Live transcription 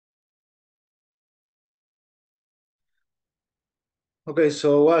Okay,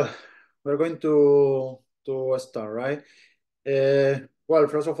 so we're going to start, right? Well,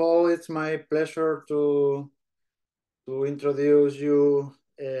 first of all, it's my pleasure to introduce you,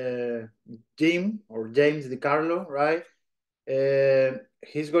 Jim or James DiCarlo, right?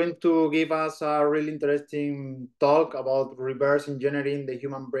 He's going to give us a really interesting talk about reverse engineering the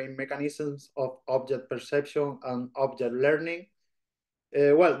human brain mechanisms of object perception and object learning.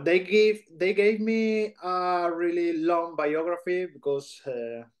 Well, they gave me a really long biography because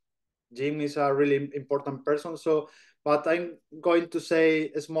Jim is a really important person. So, but I'm going to say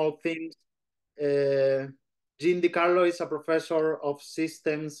small things. Uh, Jim DiCarlo is a professor of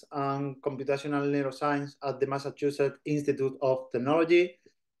systems and computational neuroscience at the Massachusetts Institute of Technology.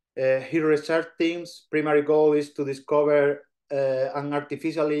 His research team's primary goal is to discover and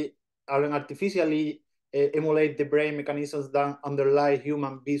artificially emulate the brain mechanisms that underlie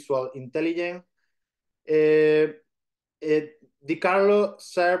human visual intelligence. Uh, DiCarlo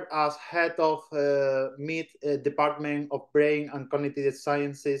served as head of MIT Department of Brain and Cognitive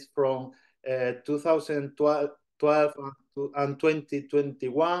Sciences from 2012 and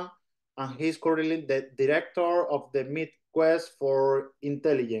 2021, and he's currently the director of the MIT Quest for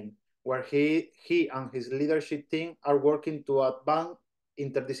Intelligence, where he and his leadership team are working to advance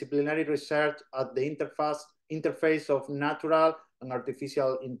interdisciplinary research at the interface of natural and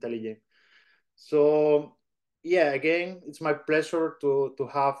artificial intelligence. So yeah, again, it's my pleasure to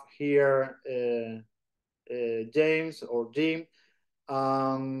have here James or Jim.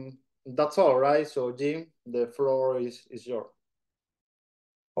 That's all right. So Jim, the floor is yours.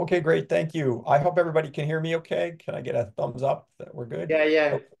 Okay, great. Thank you. I hope everybody can hear me okay. Can I get a thumbs up that we're good? Yeah,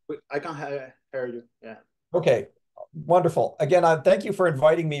 yeah, Oh, I can hear you. Yeah. okay, wonderful. Again, thank you for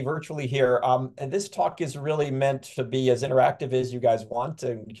inviting me virtually here. And this talk is really meant to be as interactive as you guys want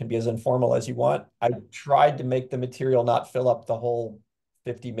and can be as informal as you want. I tried to make the material not fill up the whole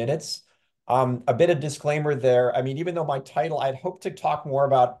 50 minutes. A bit of disclaimer there. I mean, even though my title, I'd hoped to talk more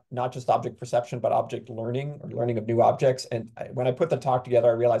about not just object perception, but object learning or learning of new objects. And when I put the talk together,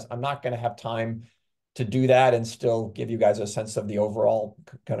 I realized I'm not going to have time to do that and still give you guys a sense of the overall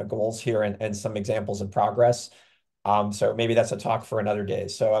kind of goals here and some examples of progress. So maybe that's a talk for another day.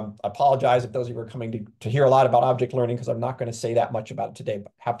 So I apologize if those of you are coming to hear a lot about object learning, because I'm not going to say that much about it today,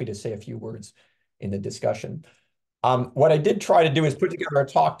 but happy to say a few words in the discussion. What I did try to do is put together a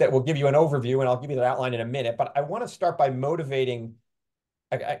talk that will give you an overview, and I'll give you that outline in a minute, but I want to start by motivating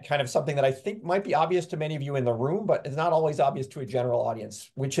a kind of something that I think might be obvious to many of you in the room, but it's not always obvious to a general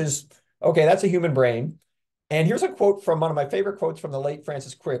audience, which is, okay, that's a human brain. And here's a quote from one of my favorite quotes from the late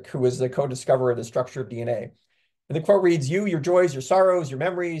Francis Crick, who was the co-discoverer of the structure of DNA. And the quote reads, "You, your joys, your sorrows, your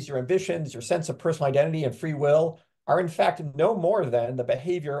memories, your ambitions, your sense of personal identity and free will are in fact no more than the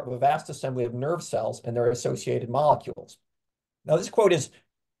behavior of a vast assembly of nerve cells and their associated molecules." Now, this quote is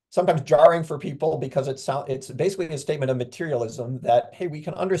sometimes jarring for people because it's basically a statement of materialism that, hey, we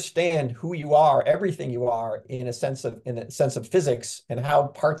can understand who you are, everything you are, in a sense of physics and how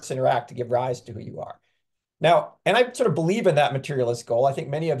parts interact to give rise to who you are. Now, and I sort of believe in that materialist goal. I think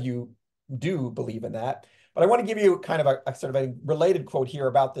many of you do believe in that. But I want to give you kind of a sort of a related quote here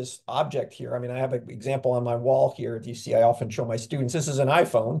about this object here. I mean, I have an example on my wall here. If you see, I often show my students, this is an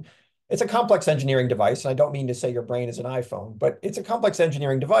iPhone. It's a complex engineering device. And I don't mean to say your brain is an iPhone, but it's a complex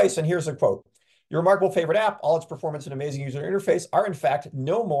engineering device. And here's a quote. "Your remarkable favorite app, all its performance and amazing user interface are in fact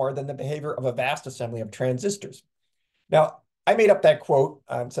no more than the behavior of a vast assembly of transistors." Now, I made up that quote,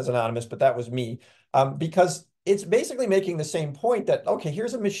 it says anonymous, but that was me, because it's basically making the same point that, okay,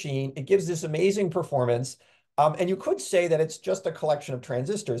 here's a machine, it gives this amazing performance, and you could say that it's just a collection of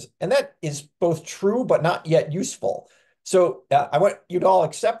transistors, and that is both true, but not yet useful. So I want you to all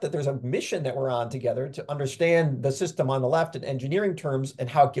accept that there's a mission that we're on together to understand the system on the left in engineering terms and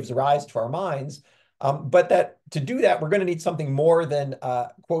how it gives rise to our minds. But that to do that, we're going to need something more than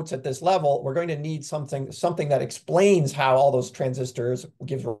quotes at this level. We're going to need something that explains how all those transistors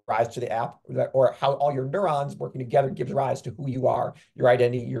gives rise to the app, or how all your neurons working together gives rise to who you are, your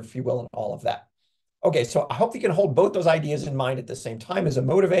identity, your free will, and all of that. Okay, so I hope you can hold both those ideas in mind at the same time as a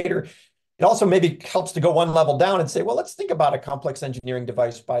motivator. It also maybe helps to go one level down and say, well, let's think about a complex engineering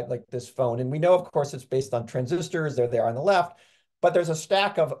device by like this phone. And we know, of course, it's based on transistors. They're there on the left. But there's a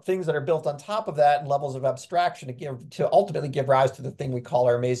stack of things that are built on top of that and levels of abstraction to ultimately give rise to the thing we call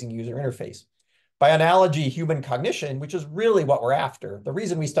our amazing user interface. By analogy, human cognition, which is really what we're after. The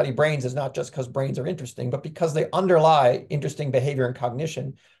reason we study brains is not just because brains are interesting, but because they underlie interesting behavior and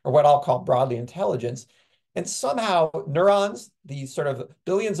cognition, or what I'll call broadly intelligence. And somehow neurons, these sort of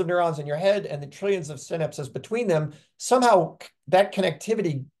billions of neurons in your head and the trillions of synapses between them, somehow that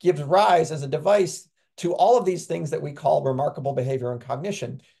connectivity gives rise as a device to all of these things that we call remarkable behavior and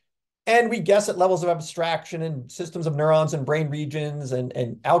cognition. And we guess at levels of abstraction and systems of neurons and brain regions and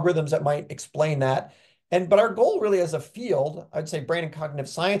algorithms that might explain that. But our goal really as a field, I'd say brain and cognitive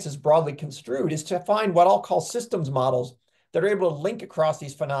sciences broadly construed, is to find what I'll call systems models that are able to link across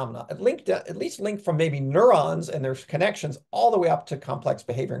these phenomena, at least link from maybe neurons and their connections all the way up to complex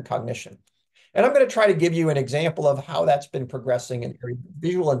behavior and cognition. And I'm going to try to give you an example of how that's been progressing in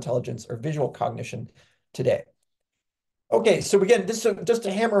visual intelligence or visual cognition today. Okay, so again, this just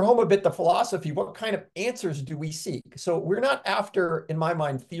to hammer home a bit the philosophy, what kind of answers do we seek? So we're not after, in my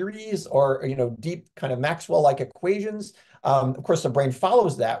mind, theories or deep kind of Maxwell-like equations. Of course, the brain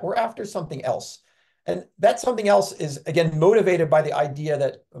follows that. We're after something else. And that something else is, again, motivated by the idea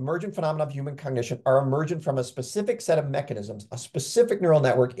that emergent phenomena of human cognition are emergent from a specific set of mechanisms, a specific neural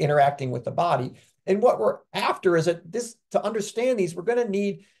network interacting with the body. And what we're after is that to understand these, we're going to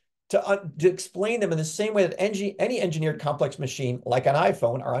need to explain them in the same way that any engineered complex machine, like an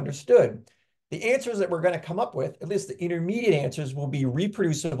iPhone, are understood. The answers that we're going to come up with, at least the intermediate answers, will be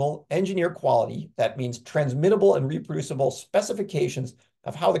reproducible, engineered quality. That means transmittable and reproducible specifications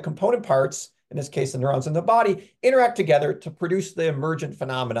of how the component parts, in this case, the neurons in the body, interact together to produce the emergent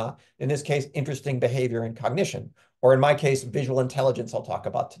phenomena, in this case, interesting behavior and cognition, or in my case, visual intelligence I'll talk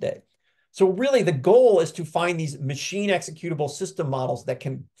about today. So really the goal is to find these machine executable system models that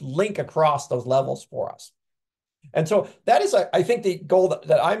can link across those levels for us. And so that is, I think, the goal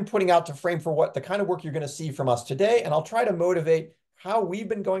that I'm putting out to frame for what the kind of work you're going to see from us today. And I'll try to motivate how we've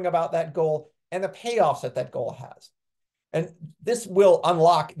been going about that goal and the payoffs that that goal has. And this will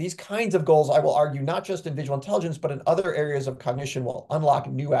unlock these kinds of goals, I will argue, not just in visual intelligence, but in other areas of cognition will unlock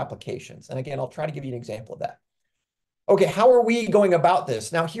new applications. And again, I'll try to give you an example of that. Okay, how are we going about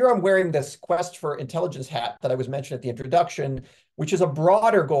this? Now, here I'm wearing this Quest for Intelligence hat that I was mentioning at the introduction, which is a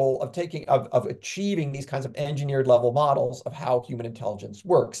broader goal of achieving these kinds of engineered level models of how human intelligence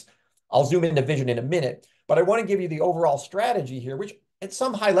works. I'll zoom into vision in a minute, but I want to give you the overall strategy here, which at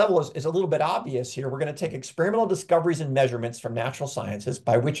some high level is a little bit obvious here. We're going to take experimental discoveries and measurements from natural sciences,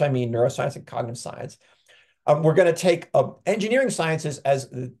 by which I mean neuroscience and cognitive science. We're going to take engineering sciences as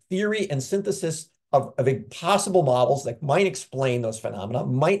the theory and synthesis of possible models that might explain those phenomena,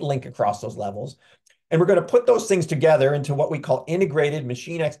 might link across those levels. And we're going to put those things together into what we call integrated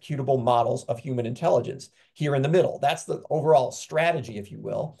machine executable models of human intelligence here in the middle. That's the overall strategy, if you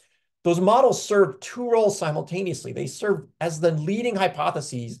will. Those models serve two roles simultaneously. They serve as the leading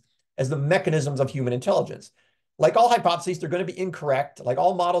hypotheses, as the mechanisms of human intelligence. Like all hypotheses, they're going to be incorrect. Like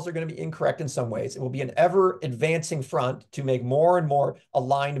all models are going to be incorrect in some ways. It will be an ever advancing front to make more and more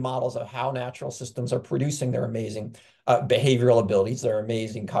aligned models of how natural systems are producing their amazing behavioral abilities, their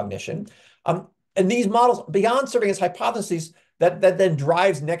amazing cognition. And these models, beyond serving as hypotheses, that then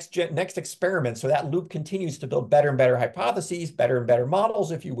drives next experiments. So that loop continues to build better and better hypotheses, better and better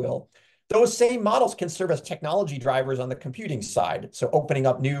models, if you will. Those same models can serve as technology drivers on the computing side. So opening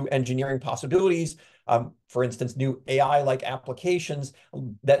up new engineering possibilities, for instance, new AI-like applications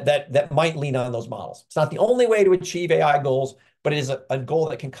that might lean on those models. It's not the only way to achieve AI goals, but it is a goal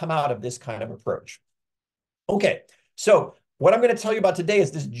that can come out of this kind of approach. Okay, so what I'm going to tell you about today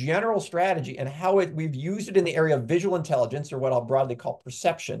is this general strategy and how we've used it in the area of visual intelligence, or what I'll broadly call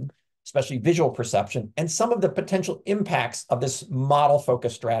perception, especially visual perception, and some of the potential impacts of this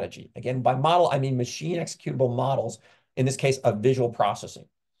model-focused strategy. Again, by model, I mean machine executable models, in this case, of visual processing.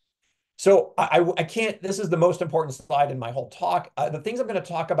 So I can't, this is the most important slide in my whole talk. The things I'm going to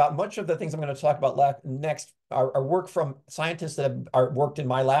talk about, much of the things I'm going to talk about next are work from scientists that have worked in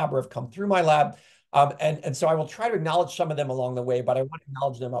my lab or have come through my lab. And so I will try to acknowledge some of them along the way, but I want to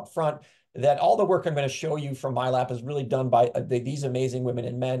acknowledge them up front, that all the work I'm going to show you from my lab is really done by these amazing women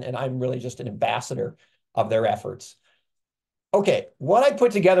and men, and I'm really just an ambassador of their efforts. Okay, what I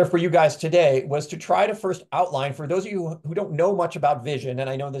put together for you guys today was to try to first outline, for those of you who don't know much about vision, and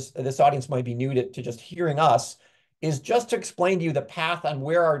I know this audience might be new to just hearing us, is just to explain to you the path on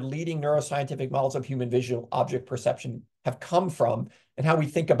where our leading neuroscientific models of human visual object perception have come from and how we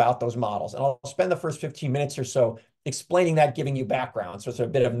think about those models. And I'll spend the first 15 minutes or so explaining that, giving you background. So it's a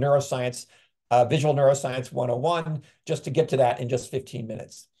bit of neuroscience, visual neuroscience 101, just to get to that in just 15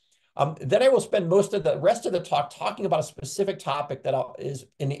 minutes. Then I will spend most of the rest of the talk talking about a specific topic that is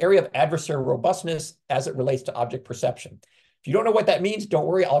in the area of adversarial robustness as it relates to object perception. If you don't know what that means, don't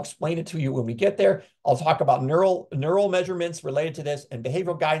worry, I'll explain it to you when we get there. I'll talk about neural measurements related to this and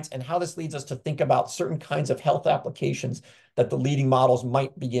behavioral guidance and how this leads us to think about certain kinds of health applications that the leading models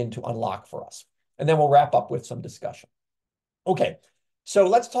might begin to unlock for us. And then we'll wrap up with some discussion. Okay, so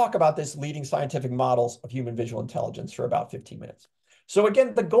let's talk about this leading scientific models of human visual intelligence for about 15 minutes. So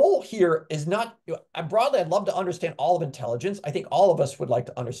again, the goal here is not, broadly, I'd love to understand all of intelligence. I think all of us would like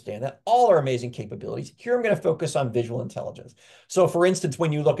to understand that, all our amazing capabilities. Here, I'm going to focus on visual intelligence. So for instance,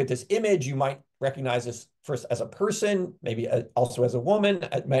 when you look at this image, you might recognize this first as a person, maybe also as a woman,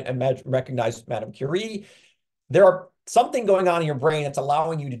 might recognize Madame Curie. There are something going on in your brain that's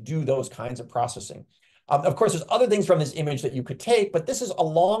allowing you to do those kinds of processing. Of course, there's other things from this image that you could take, but this is a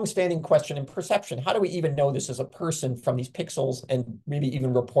long-standing question in perception. How do we even know this is a person from these pixels and maybe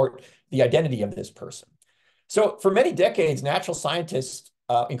even report the identity of this person? So for many decades, natural scientists,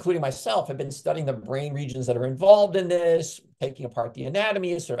 including myself, have been studying the brain regions that are involved in this, taking apart the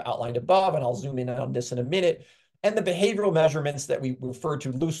anatomy as sort of outlined above, and I'll zoom in on this in a minute, and the behavioral measurements that we refer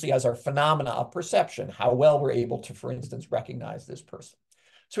to loosely as our phenomena of perception, how well we're able to, for instance, recognize this person.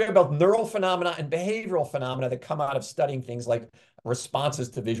 So we have both neural phenomena and behavioral phenomena that come out of studying things like responses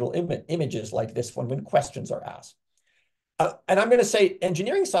to visual images like this one when questions are asked. And I'm going to say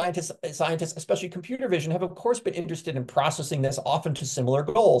engineering scientists, especially computer vision, have of course been interested in processing this often to similar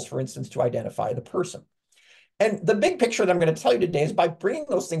goals, for instance, to identify the person. And the big picture that I'm going to tell you today is by bringing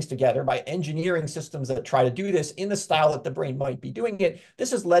those things together, by engineering systems that try to do this in the style that the brain might be doing it, this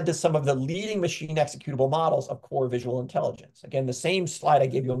has led to some of the leading machine executable models of core visual intelligence. Again, the same slide I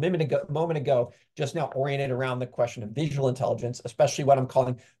gave you a moment ago, just now oriented around the question of visual intelligence, especially what I'm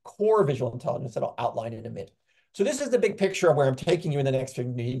calling core visual intelligence that I'll outline in a minute. So this is the big picture of where I'm taking you in the next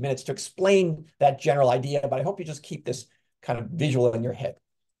 15 minutes to explain that general idea, but I hope you just keep this kind of visual in your head.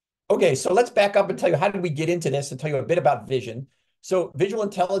 Okay, so let's back up and tell you how did we get into this and tell you a bit about vision. So visual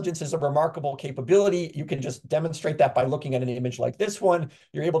intelligence is a remarkable capability. You can just demonstrate that by looking at an image like this one.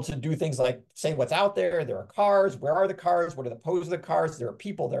 You're able to do things like say what's out there. There are cars. Where are the cars? What are the pose of the cars? There are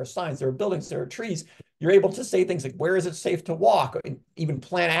people. There are signs. There are buildings. There are trees. You're able to say things like, where is it safe to walk? And even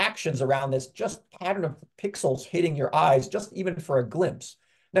plan actions around this just pattern of pixels hitting your eyes, just even for a glimpse.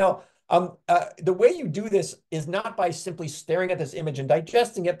 Now, the way you do this is not by simply staring at this image and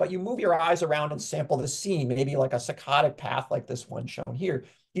digesting it, but you move your eyes around and sample the scene, maybe like a saccadic path like this one shown here.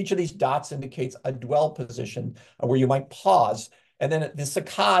 Each of these dots indicates a dwell position where you might pause. And then the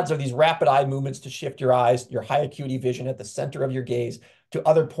saccades are these rapid eye movements to shift your eyes, your high acuity vision at the center of your gaze to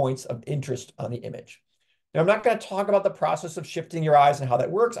other points of interest on the image. Now, I'm not going to talk about the process of shifting your eyes and how that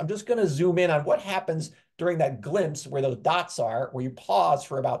works. I'm just going to zoom in on what happens during that glimpse where those dots are, where you pause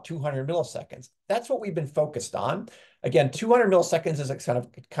for about 200 milliseconds. That's what we've been focused on. Again, 200 milliseconds is a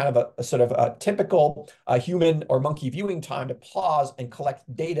kind of a sort of a typical human or monkey viewing time to pause and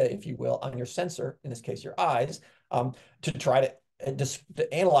collect data, if you will, on your sensor, in this case, your eyes, to try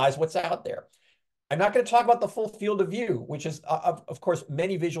to analyze what's out there. I'm not going to talk about the full field of view, which is, of course,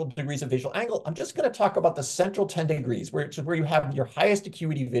 many visual degrees of visual angle. I'm just going to talk about the central 10 degrees, which is where you have your highest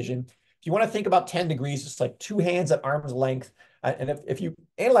acuity vision. If you want to think about 10 degrees, it's like two hands at arm's length. And if you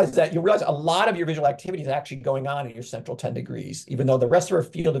analyze that, you'll realize a lot of your visual activity is actually going on in your central 10 degrees, even though the rest of our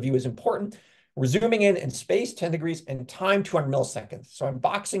field of view is important. We're zooming in space 10 degrees and time 200 milliseconds. So I'm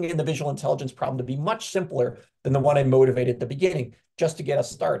boxing in the visual intelligence problem to be much simpler than the one I motivated at the beginning, just to get us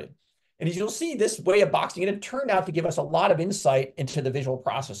started. And as you'll see, this way of boxing it turned out to give us a lot of insight into the visual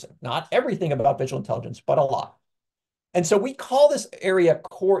processing. Not everything about visual intelligence, but a lot. And so we call this area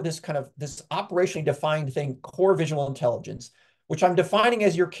core, this operationally defined thing, core visual intelligence, which I'm defining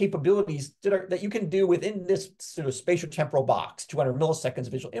as your capabilities that you can do within this sort of spatial temporal box, 200 milliseconds of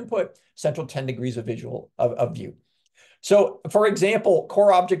visual input, central 10 degrees of view. So for example,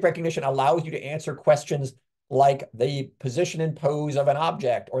 core object recognition allows you to answer questions like the position and pose of an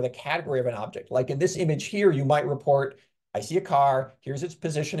object or the category of an object. Like in this image here, you might report, I see a car, here's its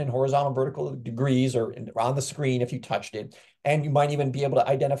position in horizontal and vertical degrees or on the screen if you touched it. And you might even be able to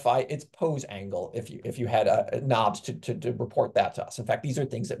identify its pose angle if you had knobs to report that to us. In fact, these are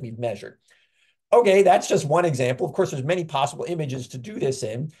things that we've measured. Okay, that's just one example. Of course, there's many possible images to do this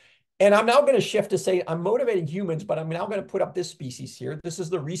in. And I'm now going to shift to say I'm motivating humans, but I'm now going to put up this species here. This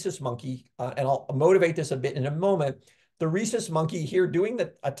is the rhesus monkey, and I'll motivate this a bit in a moment. The rhesus monkey here doing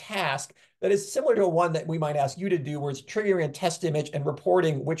a task that is similar to one that we might ask you to do, where it's triggering a test image and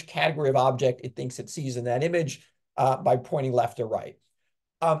reporting which category of object it thinks it sees in that image by pointing left or right.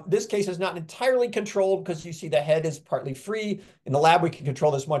 This case is not entirely controlled because you see the head is partly free. In the lab, we can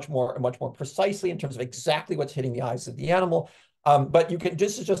control this much more precisely in terms of exactly what's hitting the eyes of the animal. But you can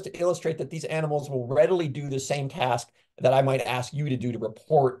just to illustrate that these animals will readily do the same task that I might ask you to do to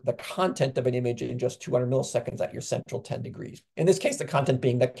report the content of an image in just 200 milliseconds at your central 10 degrees. In this case, the content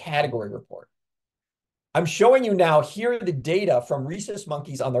being the category report. I'm showing you now here the data from rhesus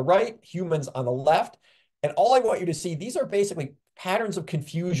monkeys on the right, humans on the left. And all I want you to see, these are basically patterns of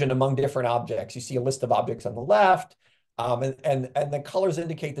confusion among different objects. You see a list of objects on the left, And the colors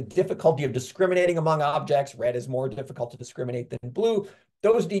indicate the difficulty of discriminating among objects. Red is more difficult to discriminate than blue.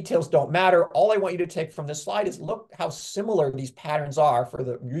 Those details don't matter. All I want you to take from this slide is look how similar these patterns are for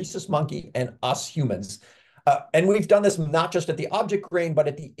the rhesus monkey and us humans. And we've done this not just at the object grain, but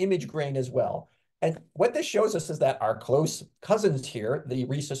at the image grain as well. And what this shows us is that our close cousins here, the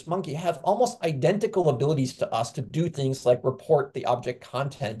rhesus monkey, have almost identical abilities to us to do things like report the object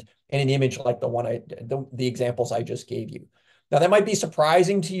content in an image like the examples I just gave you. Now, that might be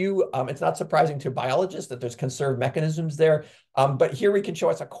surprising to you. It's not surprising to biologists that there's conserved mechanisms there. But here we can show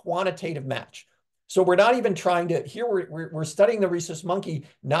us a quantitative match. So we're not even trying to, here we're studying the rhesus monkey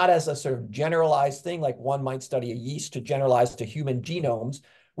not as a sort of generalized thing, like one might study a yeast to generalize to human genomes.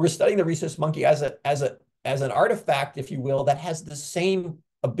 We're studying the rhesus monkey as an artifact, if you will, that has the same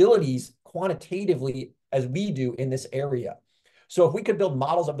abilities quantitatively as we do in this area. So if we could build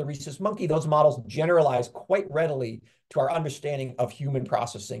models of the rhesus monkey, those models generalize quite readily to our understanding of human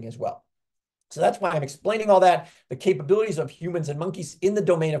processing as well. So that's why I'm explaining all that. The capabilities of humans and monkeys in the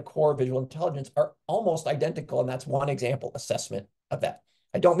domain of core visual intelligence are almost identical, and that's one example assessment of that.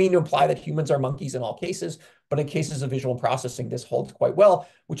 I don't mean to imply that humans are monkeys in all cases, but in cases of visual processing, this holds quite well,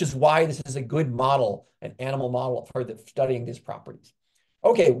 which is why this is a good model, an animal model for studying these properties.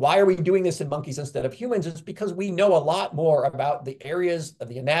 Okay, why are we doing this in monkeys instead of humans? It's because we know a lot more about the areas of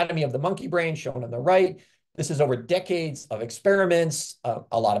the anatomy of the monkey brain shown on the right. This is over decades of experiments,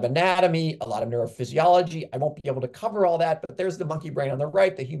 a lot of anatomy, a lot of neurophysiology. I won't be able to cover all that, but there's the monkey brain on the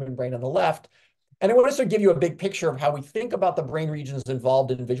right, the human brain on the left. And I want to sort of give you a big picture of how we think about the brain regions involved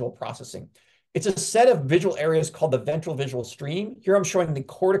in visual processing. It's a set of visual areas called the ventral visual stream. Here I'm showing the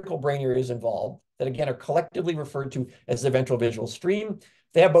cortical brain areas involved that, again, are collectively referred to as the ventral visual stream.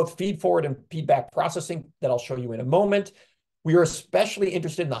 They have both feed-forward and feedback processing that I'll show you in a moment. We are especially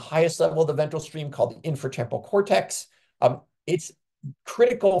interested in the highest level of the ventral stream called the infratemporal cortex. It's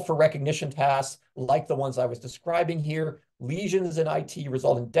critical for recognition tasks like the ones I was describing here. Lesions in IT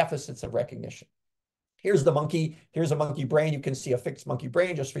result in deficits of recognition. Here's the monkey. Here's a monkey brain. You can see a fixed monkey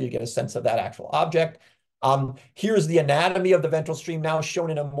brain just for you to get a sense of that actual object. Here's the anatomy of the ventral stream now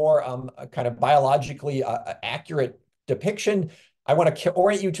shown in a more kind of biologically accurate depiction. I want to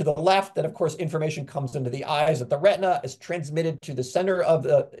orient you to the left that, of course, information comes into the eyes at the retina, is transmitted to the center of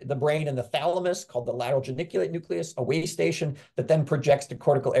the brain and the thalamus, called the lateral geniculate nucleus, a way station that then projects to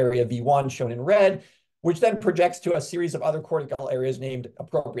cortical area V1, shown in red, which then projects to a series of other cortical areas named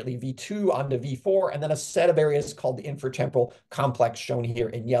appropriately V2 onto V4, and then a set of areas called the infratemporal complex, shown here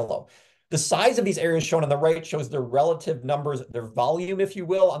in yellow. The size of these areas shown on the right shows their relative numbers, their volume, if you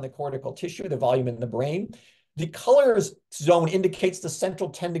will, on the cortical tissue, the volume in the brain. The colors zone indicates the central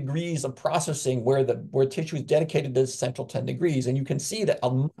 10 degrees of processing where tissue is dedicated to the central 10 degrees. And you can see that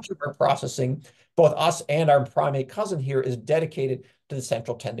much of our processing, both us and our primate cousin here, is dedicated to the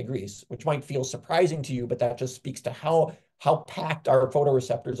central 10 degrees, which might feel surprising to you, but that just speaks to how packed our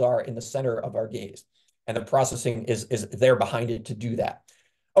photoreceptors are in the center of our gaze. And the processing is there behind it to do that.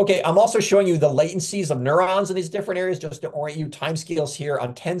 Okay, I'm also showing you the latencies of neurons in these different areas just to orient you. Timescales here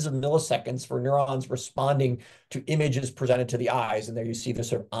on tens of milliseconds for neurons responding to images presented to the eyes. And there you see the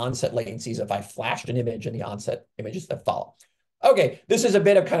sort of onset latencies if I flashed an image and the onset images that follow. Okay, this is a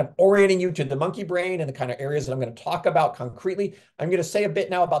bit of kind of orienting you to the monkey brain and the kind of areas that I'm going to talk about concretely. I'm going to say a bit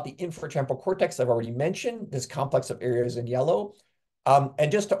now about the infratemporal cortex I've already mentioned, this complex of areas in yellow.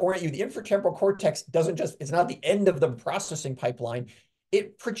 And just to orient you, the infratemporal cortex it's not the end of the processing pipeline.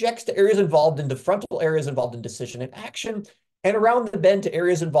 It projects to areas involved in the frontal areas involved in decision and action, and around the bend to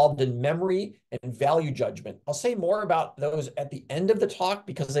areas involved in memory and value judgment. I'll say more about those at the end of the talk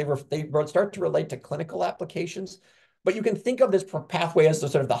because they start to relate to clinical applications. But you can think of this pathway as the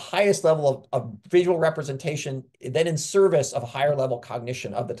sort of the highest level of visual representation, then in service of higher level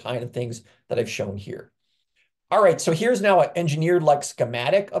cognition of the kind of things that I've shown here. All right, so here's now an engineered like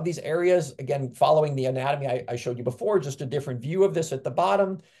schematic of these areas. Again, following the anatomy I showed you before, just a different view of this at the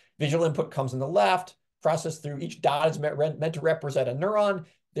bottom. Visual input comes on the left, processed through each dot is meant to represent a neuron.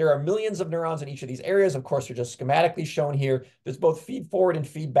 There are millions of neurons in each of these areas. Of course, they're just schematically shown here. There's both feed forward and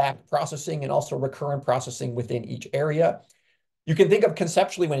feedback processing and also recurrent processing within each area. You can think of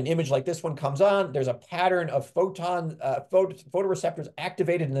conceptually when an image like this one comes on, there's a pattern of photoreceptors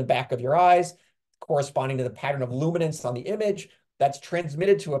activated in the back of your eyes, corresponding to the pattern of luminance on the image that's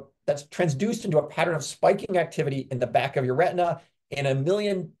transduced into a pattern of spiking activity in the back of your retina in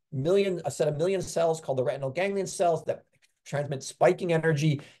a set of million cells called the retinal ganglion cells that transmit spiking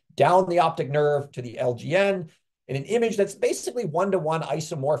energy down the optic nerve to the LGN in an image that's basically one-to-one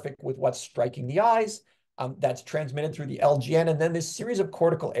isomorphic with what's striking the eyes. That's transmitted through the LGN, and then this series of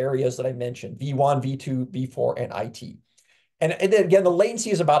cortical areas that I mentioned, V1, V2, V4, and IT. And then again, the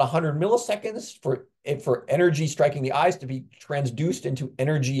latency is about 100 milliseconds for energy striking the eyes to be transduced into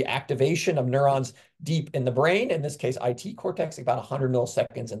energy activation of neurons deep in the brain. In this case, IT cortex, about 100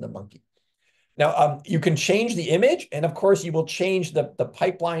 milliseconds in the monkey. Now, you can change the image, and of course, you will change the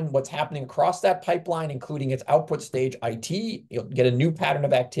pipeline, what's happening across that pipeline, including its output stage IT. You'll get a new pattern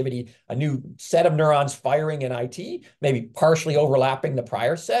of activity, a new set of neurons firing in IT, maybe partially overlapping the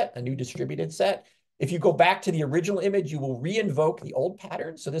prior set, a new distributed set. If you go back to the original image, you will re-invoke the old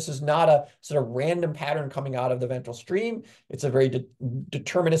pattern. So this is not a sort of random pattern coming out of the ventral stream. It's a very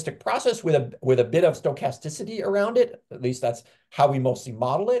deterministic process with a bit of stochasticity around it. At least that's how we mostly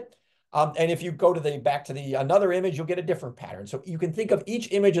model it. And if you go to back to another image, you'll get a different pattern. So you can think of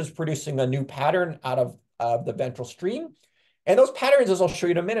each image as producing a new pattern out of the ventral stream. And those patterns, as I'll show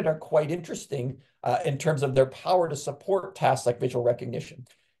you in a minute, are quite interesting in terms of their power to support tasks like visual recognition.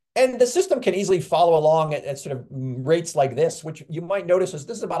 And the system can easily follow along at sort of rates like this, which you might notice is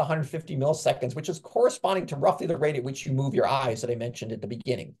this is about 150 milliseconds, which is corresponding to roughly the rate at which you move your eyes that I mentioned at the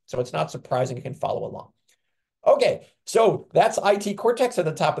beginning. So it's not surprising it can follow along. Okay, so that's IT cortex at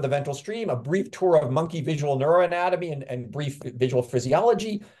the top of the ventral stream, a brief tour of monkey visual neuroanatomy and brief visual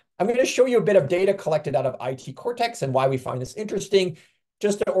physiology. I'm going to show you a bit of data collected out of IT cortex and why we find this interesting.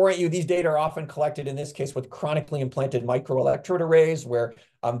 Just to orient you, these data are often collected, in this case, with chronically implanted microelectrode arrays, where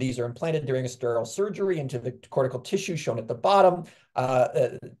these are implanted during a sterile surgery into the cortical tissue shown at the bottom.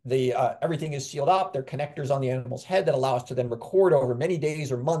 Everything is sealed up. There are connectors on the animal's head that allow us to then record over many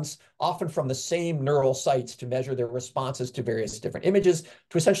days or months, often from the same neural sites, to measure their responses to various different images,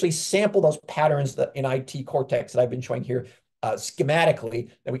 to essentially sample those patterns that in IT cortex that I've been showing here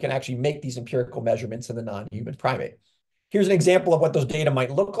schematically, that we can actually make these empirical measurements in the non-human primate. Here's an example of what those data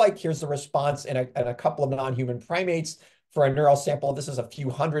might look like. Here's the response in a couple of non-human primates for a neural sample. This is a few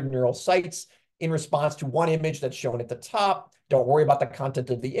hundred neural sites in response to one image that's shown at the top. Don't worry about the content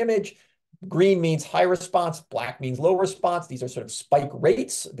of the image. Green means high response, black means low response. These are sort of spike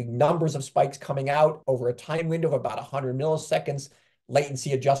rates, the numbers of spikes coming out over a time window of about 100 milliseconds,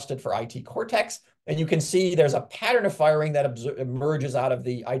 latency adjusted for IT cortex. And you can see there's a pattern of firing that emerges out of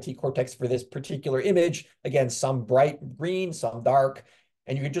the IT cortex for this particular image. Again, some bright green, some dark.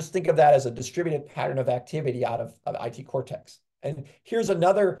 And you can just think of that as a distributed pattern of activity out of IT cortex. And here's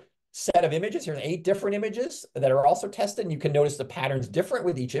another set of images. Here's 8 different images that are also tested. And you can notice the patterns different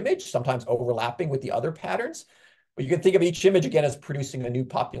with each image, sometimes overlapping with the other patterns. But you can think of each image again as producing a new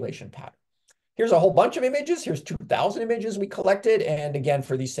population pattern. Here's a whole bunch of images. Here's 2,000 images we collected. And again,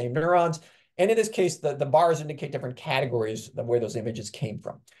 for these same neurons. And in this case, the bars indicate different categories of where those images came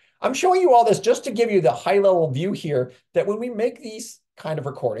from. I'm showing you all this just to give you the high-level view here that when we make these kind of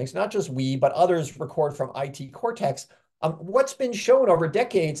recordings, not just we, but others record from IT cortex, what's been shown over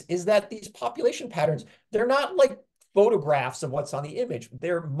decades is that these population patterns, they're not like photographs of what's on the image.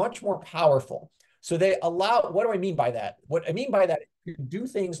 They're much more powerful. So they allow, what do I mean by that? What I mean by that, you can do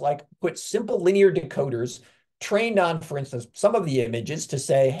things like put simple linear decoders trained on, for instance, some of the images to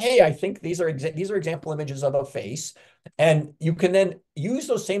say, hey, I think these are example images of a face. And you can then use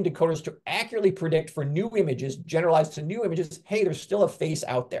those same decoders to accurately predict for new images, generalized to new images, hey, there's still a face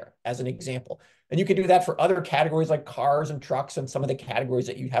out there, as an example. And you can do that for other categories like cars and trucks and some of the categories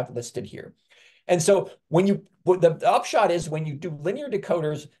that you have listed here. And so the upshot is when you do linear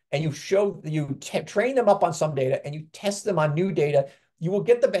decoders and you train them up on some data and you test them on new data, you will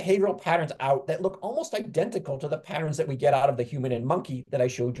get the behavioral patterns out that look almost identical to the patterns that we get out of the human and monkey that I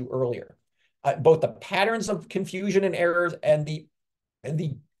showed you earlier. Both the patterns of confusion and errors and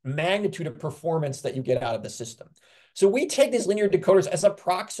the magnitude of performance that you get out of the system. So we take these linear decoders as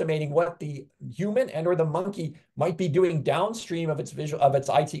approximating what the human and or the monkey might be doing downstream of its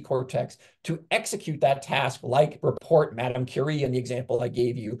IT cortex to execute that task, like report Madame Curie in the example I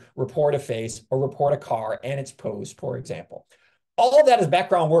gave you, report a face, or report a car and its pose, for example. All of that is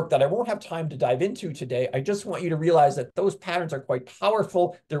background work that I won't have time to dive into today. I just want you to realize that those patterns are quite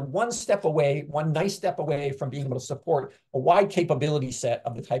powerful. They're one nice step away from being able to support a wide capability set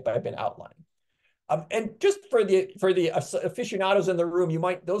of the type I've been outlining. And just for the aficionados in the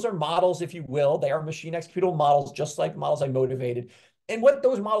room, those are models, if you will. They are machine executable models, just like models I motivated. And what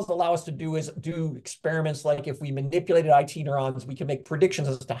those models allow us to do is do experiments like if we manipulated IT neurons, we can make predictions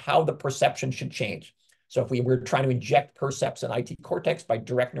as to how the perception should change. So if we were trying to inject percepts in IT cortex by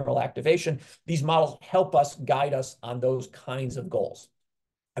direct neural activation, these models help us guide us on those kinds of goals.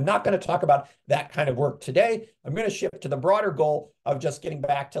 I'm not going to talk about that kind of work today. I'm going to shift to the broader goal of just getting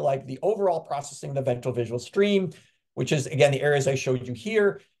back to like the overall processing of the ventral visual stream, which is, again, the areas I showed you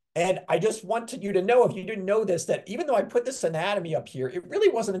here. And I just wanted you to know, if you didn't know this, that even though I put this anatomy up here, it really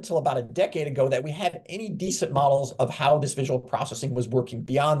wasn't until about a decade ago that we had any decent models of how this visual processing was working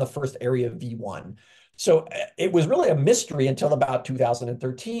beyond the first area of V1. So it was really a mystery until about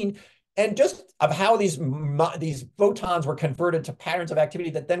 2013, and just of how these photons were converted to patterns of activity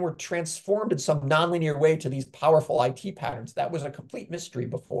that then were transformed in some nonlinear way to these powerful IT patterns. That was a complete mystery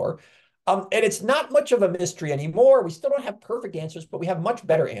before. And it's not much of a mystery anymore. We still don't have perfect answers, but we have much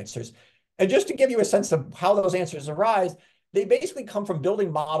better answers. And just to give you a sense of how those answers arise, they basically come from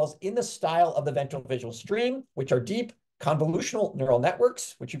building models in the style of the ventral visual stream, which are deep convolutional neural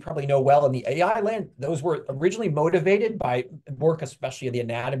networks, which you probably know well in the AI land. Those were originally motivated by work, especially in the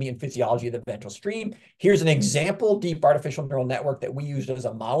anatomy and physiology of the ventral stream. Here's an example deep artificial neural network that we used as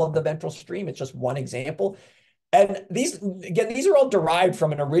a model of the ventral stream. It's just one example. And these are all derived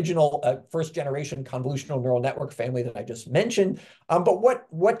from an original first generation convolutional neural network family that I just mentioned. But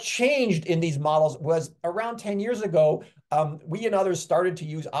what changed in these models was around 10 years ago, we and others started to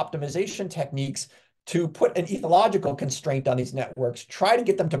use optimization techniques to put an ethological constraint on these networks, try to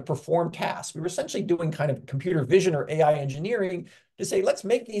get them to perform tasks. We were essentially doing kind of computer vision or AI engineering to say, let's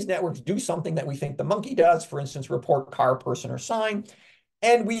make these networks do something that we think the monkey does, for instance, report car, person, or sign.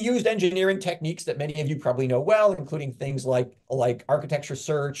 And we used engineering techniques that many of you probably know well, including things like architecture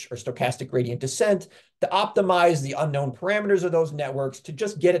search or stochastic gradient descent, to optimize the unknown parameters of those networks to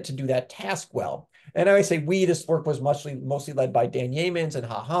just get it to do that task well. And I say we, this work was mostly led by Dan Yeamans and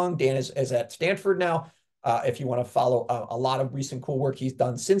Ha Hong. Dan is at Stanford now, if you want to follow a lot of recent cool work he's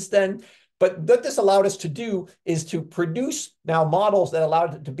done since then. But what this allowed us to do is to produce now models that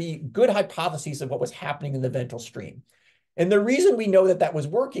allowed it to be good hypotheses of what was happening in the ventral stream. And the reason we know that that was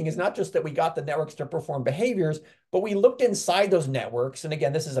working is not just that we got the networks to perform behaviors, but we looked inside those networks. And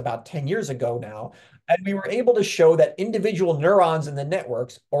again, this is about 10 years ago now. And we were able to show that individual neurons in the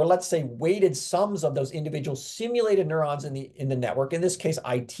networks, or let's say weighted sums of those individual simulated neurons in the network, in this case,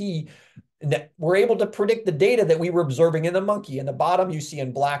 IT, were able to predict the data that we were observing in the monkey. In the bottom, you see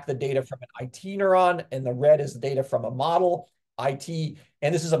in black the data from an IT neuron, and the red is the data from a model, IT.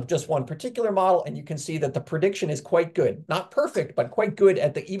 And this is just one particular model, and you can see that the prediction is quite good. Not perfect, but quite good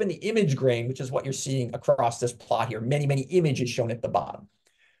at even the image grain, which is what you're seeing across this plot here. Many, many images shown at the bottom.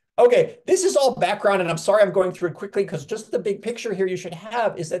 Okay, this is all background, and I'm sorry I'm going through it quickly because just the big picture here you should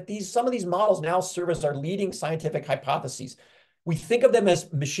have is that some of these models now serve as our leading scientific hypotheses. We think of them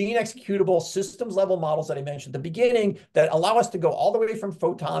as machine executable systems level models that I mentioned at the beginning that allow us to go all the way from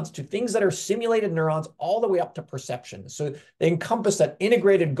photons to things that are simulated neurons all the way up to perception. So they encompass that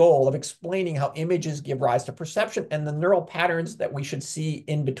integrated goal of explaining how images give rise to perception and the neural patterns that we should see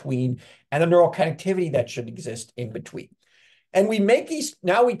in between and the neural connectivity that should exist in between. And we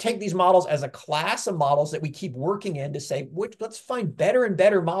take these models as a class of models that we keep working in to say, let's find better and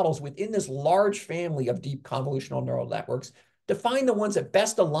better models within this large family of deep convolutional neural networks to find the ones that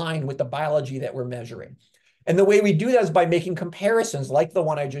best align with the biology that we're measuring. And the way we do that is by making comparisons like the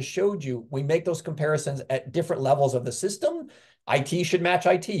one I just showed you. We make those comparisons at different levels of the system. IT should match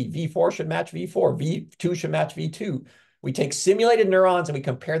IT, V4 should match V4, V2 should match V2. We take simulated neurons and we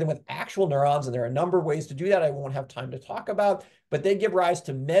compare them with actual neurons, and there are a number of ways to do that I won't have time to talk about, but they give rise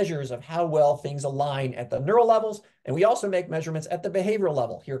to measures of how well things align at the neural levels. And we also make measurements at the behavioral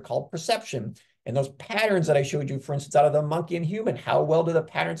level, here called perception. And those patterns that I showed you, for instance, out of the monkey and human, how well do the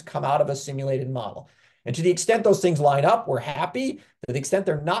patterns come out of a simulated model? And to the extent those things line up, we're happy. To the extent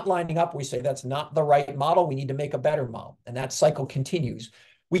they're not lining up, we say that's not the right model. We need to make a better model. And that cycle continues.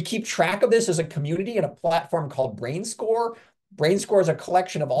 We keep track of this as a community in a platform called BrainScore. BrainScore is a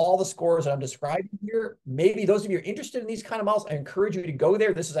collection of all the scores that I'm describing here. Maybe those of you are interested in these kind of models, I encourage you to go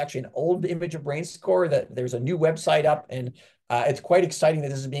there. This is actually an old image of BrainScore. That there's a new website up, and it's quite exciting that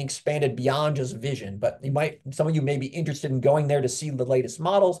this is being expanded beyond just vision. But some of you may be interested in going there to see the latest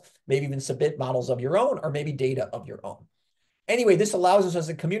models, maybe even submit models of your own, or maybe data of your own. Anyway, this allows us as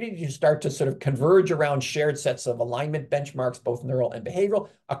a community to start to sort of converge around shared sets of alignment benchmarks, both neural and behavioral,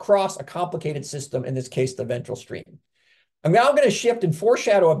 across a complicated system, in this case, the ventral stream. I'm now going to shift and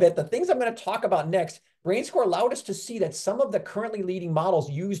foreshadow a bit the things I'm going to talk about next. BrainScore allowed us to see that some of the currently leading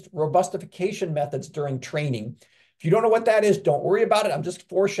models used robustification methods during training. If you don't know what that is, don't worry about it. I'm just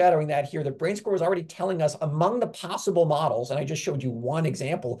foreshadowing that here. The BrainScore is already telling us among the possible models, and I just showed you one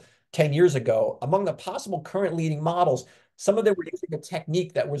example 10 years ago, among the possible current leading models, some of them were using a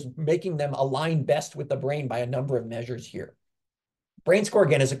technique that was making them align best with the brain by a number of measures here. BrainScore,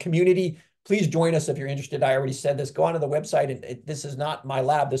 again, is a community. Please join us if you're interested. I already said this. Go onto the website. And this is not my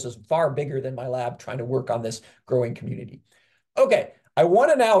lab. This is far bigger than my lab, trying to work on this growing community. Okay, I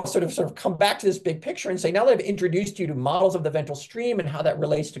want to now sort of come back to this big picture and say, now that I've introduced you to models of the ventral stream and how that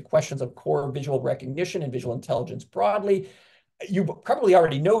relates to questions of core visual recognition and visual intelligence broadly, you probably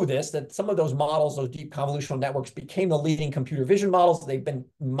already know this, that some of those models, those deep convolutional networks, became the leading computer vision models. They've been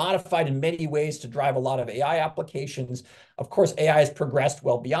modified in many ways to drive a lot of AI applications. Of course, AI has progressed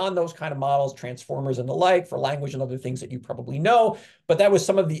well beyond those kind of models, transformers and the like, for language and other things that you probably know. But that was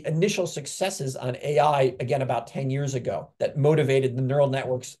some of the initial successes on AI, again, about 10 years ago, that motivated the neural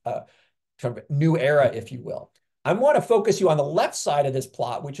networks kind of new era, if you will. I want to focus you on the left side of this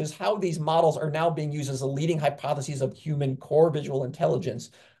plot, which is how these models are now being used as the leading hypotheses of human core visual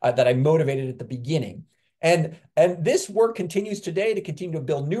intelligence that I motivated at the beginning. And this work continues today to continue to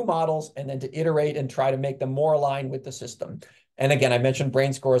build new models and then to iterate and try to make them more aligned with the system. And again, I mentioned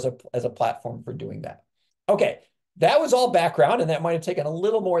BrainScore as a platform for doing that. Okay, that was all background, and that might have taken a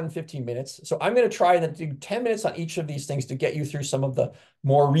little more than 15 minutes. So I'm going to try and do 10 minutes on each of these things to get you through some of the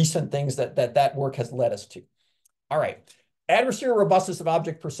more recent things that work has led us to. All right, adversarial robustness of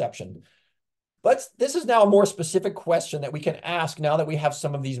object perception. This is now a more specific question that we can ask now that we have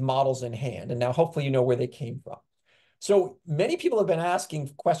some of these models in hand. And now hopefully you know where they came from. So many people have been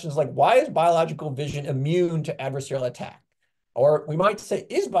asking questions like, why is biological vision immune to adversarial attack? Or we might say,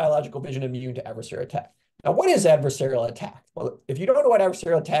 is biological vision immune to adversarial attack? Now, what is adversarial attack? Well, if you don't know what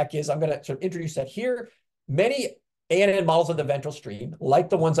adversarial attack is, I'm going to sort of introduce that here. Many ANN models of the ventral stream, like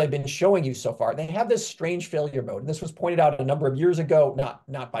the ones I've been showing you so far, they have this strange failure mode. And this was pointed out a number of years ago,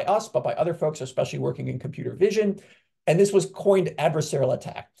 not by us, but by other folks, especially working in computer vision. And this was coined adversarial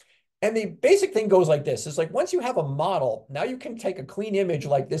attack. And the basic thing goes like this. It's like once you have a model, now you can take a clean image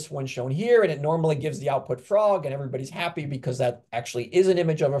like this one shown here, and it normally gives the output frog, and everybody's happy because that actually is an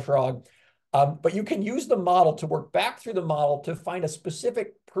image of a frog. But you can use the model to work back through the model to find a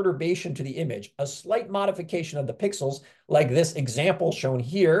specific perturbation to the image, a slight modification of the pixels, like this example shown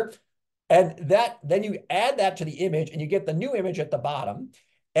here. And then you add that to the image and you get the new image at the bottom.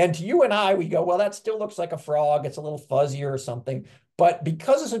 And to you and I, we go, well, that still looks like a frog. It's a little fuzzier or something. But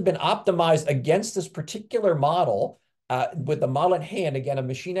because this has been optimized against this particular model, with the model at hand, again, a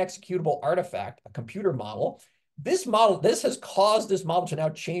machine executable artifact, a computer model, this has caused this model to now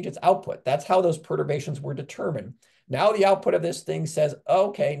change its output. That's how those perturbations were determined. Now the output of this thing says,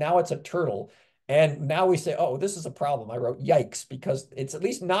 okay, now it's a turtle. And now we say, oh, this is a problem. I wrote yikes, because it's at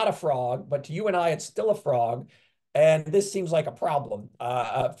least not a frog, but to you and I, it's still a frog. And this seems like a problem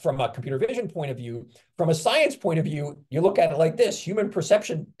from a computer vision point of view. From a science point of view, you look at it like this. Human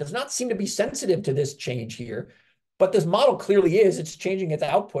perception does not seem to be sensitive to this change here. But this model clearly is. It's changing its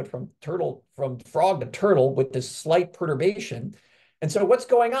output from frog to turtle with this slight perturbation. And so what's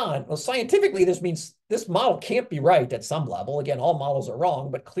going on? Well, scientifically, this means this model can't be right at some level. Again, all models are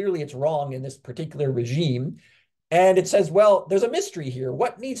wrong, but clearly it's wrong in this particular regime. And it says, well, there's a mystery here.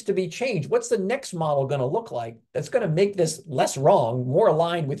 What needs to be changed? What's the next model going to look like that's going to make this less wrong, more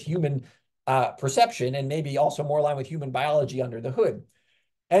aligned with human perception, and maybe also more aligned with human biology under the hood?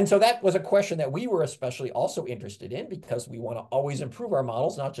 And so that was a question that we were especially also interested in, because we want to always improve our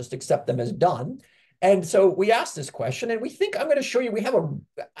models, not just accept them as done. And so we asked this question, and we think I'm going to show you, we have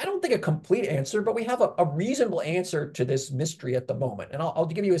I don't think a complete answer, but we have a reasonable answer to this mystery at the moment. And I'll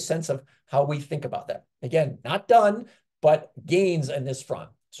give you a sense of how we think about that. Again, not done, but gains in this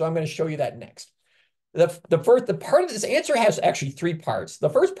front. So I'm going to show you that next. The part of this answer has actually three parts. The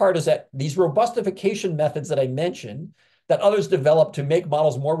first part is that these robustification methods that I mentioned, that others developed to make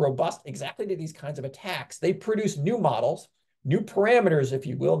models more robust exactly to these kinds of attacks, they produce new models, new parameters, if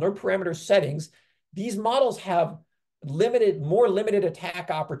you will, new parameter settings. These models have more limited attack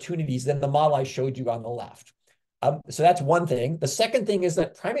opportunities than the model I showed you on the left. So that's one thing. The second thing is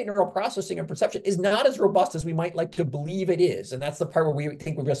that primate neural processing and perception is not as robust as we might like to believe it is. And that's the part where we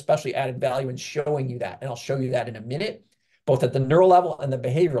think we've especially added value in showing you that. And I'll show you that in a minute, both at the neural level and the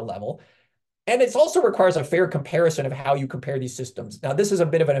behavioral level. And it also requires a fair comparison of how you compare these systems. Now, this is a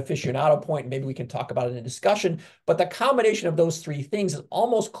bit of an aficionado point. Maybe we can talk about it in a discussion. But the combination of those three things has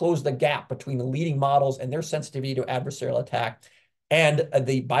almost closed the gap between the leading models and their sensitivity to adversarial attack and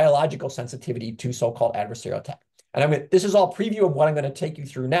the biological sensitivity to so-called adversarial attack. And this is all preview of what I'm going to take you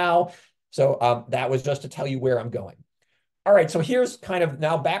through now. So that was just to tell you where I'm going. All right, so here's kind of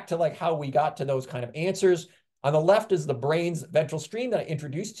now back to like how we got to those kind of answers. On the left is the brain's ventral stream that I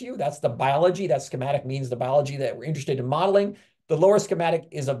introduced to you. That's the biology. That schematic means the biology that we're interested in modeling. The lower schematic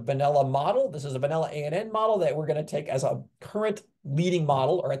is a vanilla model. This is a vanilla ANN model that we're going to take as a current leading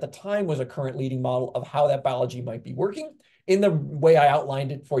model, or at the time was a current leading model of how that biology might be working in the way I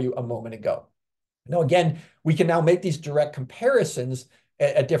outlined it for you a moment ago. Now, again, we can now make these direct comparisons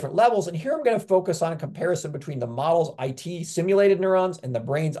at different levels. And here I'm going to focus on a comparison between the model's IT simulated neurons and the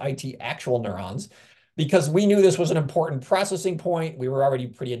brain's IT actual neurons, because we knew this was an important processing point. We were already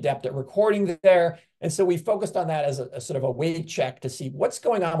pretty adept at recording there. And so we focused on that as a sort of a weight check to see what's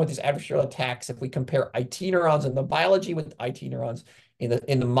going on with these adversarial attacks if we compare IT neurons in the biology with IT neurons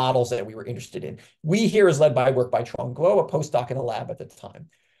in the models that we were interested in. We here is led by work by Chuang Guo, a postdoc in the lab at the time.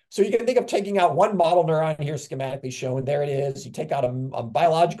 So you can think of taking out one model neuron here schematically shown. There it is. You take out a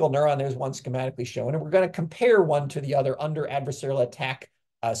biological neuron. There's one schematically shown. And we're going to compare one to the other under adversarial attack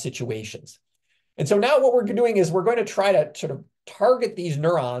situations. And so now what we're doing is we're going to try to sort of target these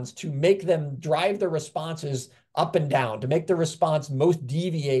neurons to make them drive the responses up and down, to make the response most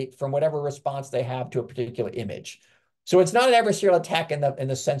deviate from whatever response they have to a particular image. So it's not an adversarial attack in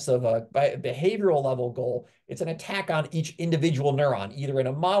the sense of a behavioral level goal. It's an attack on each individual neuron, either in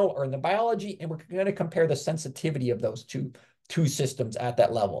a model or in the biology, and we're going to compare the sensitivity of those two systems at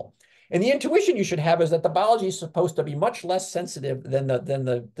that level. And the intuition you should have is that the biology is supposed to be much less sensitive than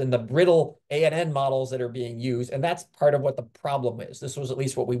the brittle ANN models that are being used, and that's part of what the problem is. This was at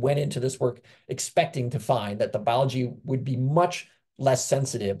least what we went into this work expecting to find, that the biology would be much less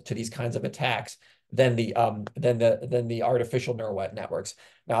sensitive to these kinds of attacks than the artificial neural networks.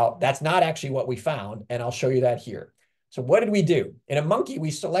 Now, that's not actually what we found, and I'll show you that here. So what did we do? In a monkey, we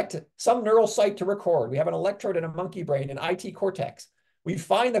select some neural site to record. We have an electrode in a monkey brain, an IT cortex. We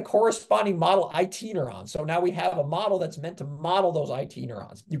find the corresponding model IT neurons. So now we have a model that's meant to model those IT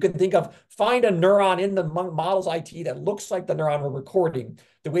neurons. You can think of find a neuron in the model's IT that looks like the neuron we're recording.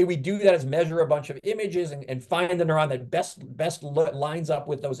 The way we do that is measure a bunch of images and find the neuron that best lines up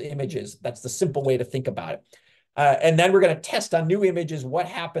with those images. That's the simple way to think about it. And then we're going to test on new images what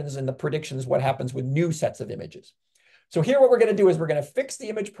happens in the predictions, what happens with new sets of images. So here what we're going to do is we're going to fix the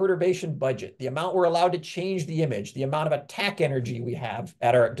image perturbation budget, the amount we're allowed to change the image, the amount of attack energy we have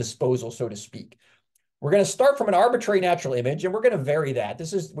at our disposal, so to speak. We're going to start from an arbitrary natural image, and we're going to vary that.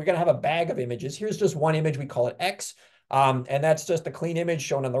 We're going to have a bag of images. Here's just one image. We call it X, and that's just a clean image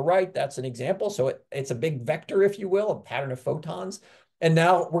shown on the right. That's an example. So it's a big vector, if you will, a pattern of photons. And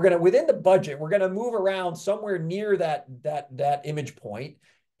now we're going to, within the budget, we're going to move around somewhere near that image point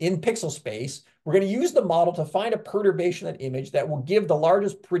in pixel space. We're going to use the model to find a perturbation of that image that will give the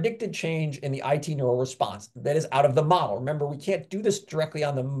largest predicted change in the IT neural response that is out of the model. Remember, we can't do this directly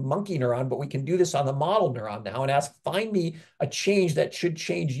on the monkey neuron, but we can do this on the model neuron now and ask, find me a change that should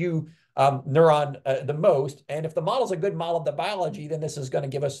change you, neuron, the most. And if the model is a good model of the biology, then this is going to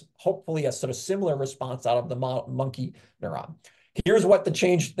give us hopefully a sort of similar response out of the monkey neuron. Here's what the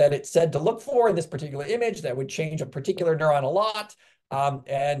change that it said to look for in this particular image that would change a particular neuron a lot.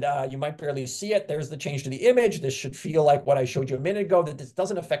 You might barely see it. There's the change to the image. This should feel like what I showed you a minute ago, that this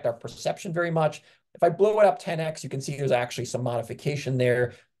doesn't affect our perception very much. If I blow it up 10x, you can see there's actually some modification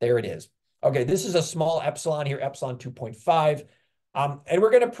there. There it is. Okay, this is a small epsilon here, epsilon 2.5. And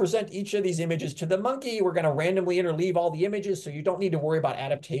we're going to present each of these images to the monkey. We're going to randomly interleave all the images, so you don't need to worry about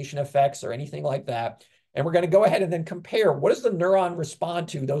adaptation effects or anything like that. And we're going to go ahead and then compare what does the neuron respond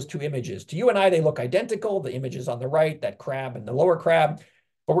to those two images. To you and I, they look identical. The images on the right, that crab and the lower crab.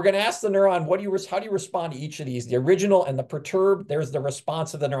 But we're going to ask the neuron, how do you respond to each of these? The original and the perturbed, there's the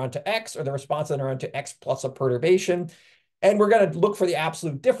response of the neuron to X, or the response of the neuron to X plus a perturbation. And we're going to look for the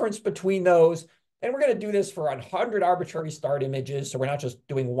absolute difference between those. And we're going to do this for 100 arbitrary start images. So we're not just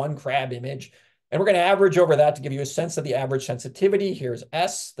doing one crab image. And we're going to average over that to give you a sense of the average sensitivity. Here's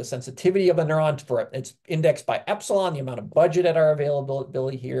S, the sensitivity of the neuron. It's indexed by epsilon, the amount of budget at our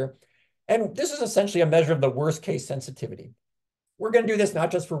availability here. And this is essentially a measure of the worst case sensitivity. We're going to do this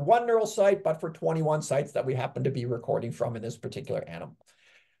not just for one neural site, but for 21 sites that we happen to be recording from in this particular animal.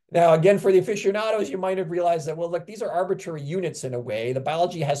 Now, again, for the aficionados, you might have realized that, well, look, these are arbitrary units in a way. The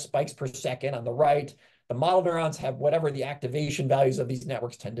biology has spikes per second on the right. The model neurons have whatever the activation values of these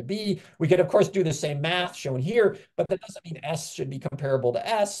networks tend to be. We could, of course, do the same math shown here, but that doesn't mean S should be comparable to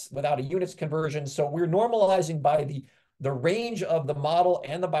S without a units conversion. So we're normalizing by the range of the model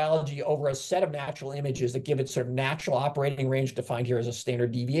and the biology over a set of natural images that give it sort of natural operating range, defined here as a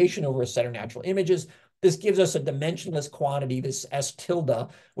standard deviation over a set of natural images. This gives us a dimensionless quantity, this S tilde,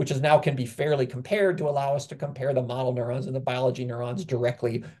 which is now can be fairly compared to allow us to compare the model neurons and the biology neurons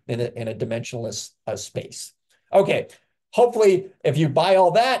directly in a dimensionless space. Okay, hopefully if you buy all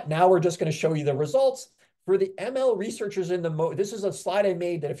that, now we're just going to show you the results. For the ML researchers this is a slide I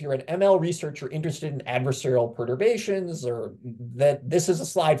made that if you're an ML researcher interested in adversarial perturbations, or that this is a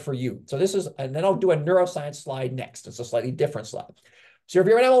slide for you. So this is, and then I'll do a neuroscience slide next. It's a slightly different slide. So if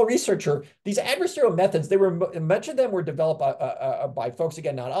you're an ML researcher, these adversarial methods, much of them were developed by folks,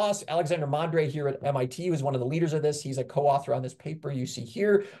 again, not us. Alexander Mondre here at MIT was one of the leaders of this. He's a co-author on this paper you see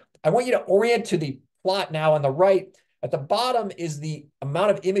here. I want you to orient to the plot now on the right. At the bottom is the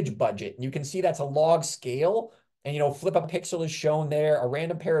amount of image budget. And you can see that's a log scale. And, flip a pixel is shown there, a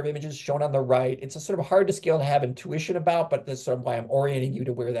random pair of images shown on the right. It's a sort of hard to scale to have intuition about, but that's sort of why I'm orienting you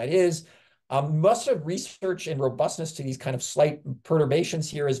to where that is. Much of research and robustness to these kind of slight perturbations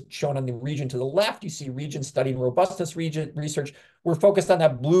here is shown on the region to the left. You see region studying robustness research. We're focused on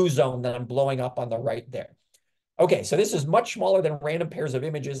that blue zone that I'm blowing up on the right there. Okay, so this is much smaller than random pairs of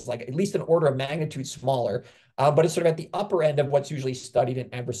images, like at least an order of magnitude smaller, but it's sort of at the upper end of what's usually studied in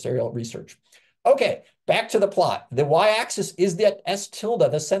adversarial research. Okay, back to the plot. The y-axis is that S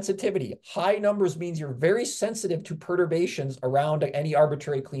tilde, the sensitivity. High numbers means you're very sensitive to perturbations around any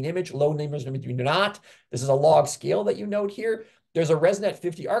arbitrary clean image. Low numbers mean you do not. This is a log scale that you note here. There's a ResNet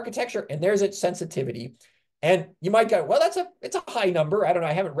 50 architecture, and there's its sensitivity. And you might go, well, it's a high number. I don't know.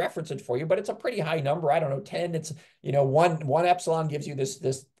 I haven't referenced it for you, but it's a pretty high number. I don't know, 10. It's, one epsilon gives you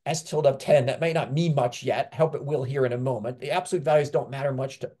this S tilde of 10. That may not mean much yet. I hope it will here in a moment. The absolute values don't matter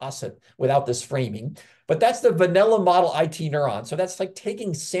much to us without this framing. But that's the vanilla model IT neuron. So that's like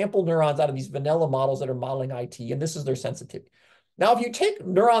taking sample neurons out of these vanilla models that are modeling IT, and this is their sensitivity. Now, if you take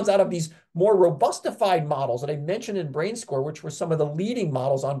neurons out of these more robustified models that I mentioned in BrainScore, which were some of the leading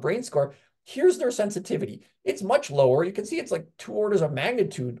models on BrainScore, here's their sensitivity. It's much lower. You can see it's like 2 orders of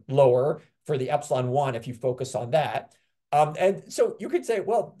magnitude lower for the epsilon 1 if you focus on that. And so you could say,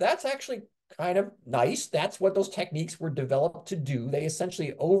 well, that's actually kind of nice. That's what those techniques were developed to do. They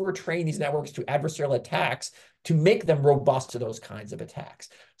essentially overtrain these networks to adversarial attacks to make them robust to those kinds of attacks.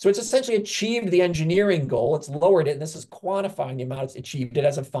 So it's essentially achieved the engineering goal. It's lowered it, and this is quantifying the amount it's achieved it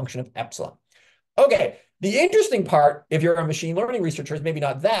as a function of epsilon. Okay, the interesting part, if you're a machine learning researcher, is maybe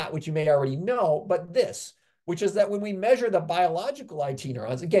not that, which you may already know, but this, which is that when we measure the biological IT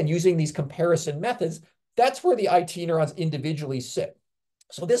neurons, again, using these comparison methods, that's where the IT neurons individually sit.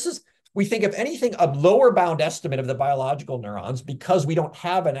 So this is, we think of anything, a lower bound estimate of the biological neurons, because we don't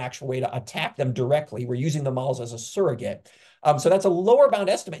have an actual way to attack them directly. We're using the models as a surrogate. So that's a lower bound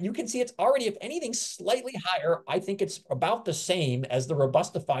estimate. You can see it's already, if anything, slightly higher. I think it's about the same as the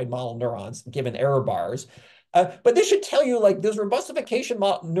robustified model neurons, given error bars. But this should tell you, like, those robustification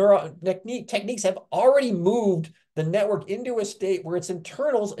techniques have already moved the network into a state where its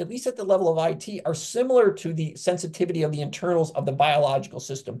internals, at least at the level of IT, are similar to the sensitivity of the internals of the biological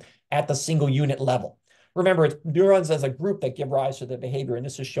system at the single unit level. Remember, it's neurons as a group that give rise to the behavior, and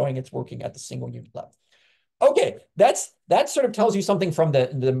this is showing it's working at the single unit level. Okay, that sort of tells you something from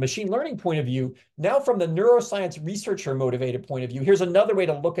the machine learning point of view. Now, from the neuroscience researcher motivated point of view, here's another way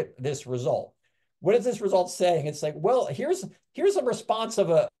to look at this result. What is this result saying? It's like, well, here's a response of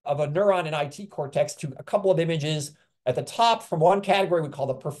a neuron in IT cortex to a couple of images. At the top, from one category we call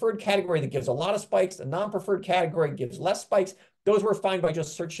the preferred category that gives a lot of spikes. The non-preferred category gives less spikes. Those were found by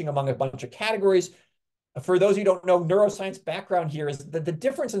just searching among a bunch of categories. For those who don't know, neuroscience background here is that the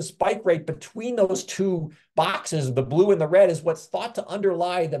difference in spike rate between those two boxes, the blue and the red, is what's thought to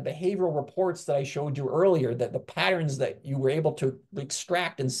underlie the behavioral reports that I showed you earlier, that the patterns that you were able to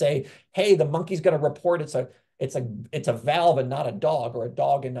extract and say, hey, the monkey's going to report it's a valve and not a dog, or a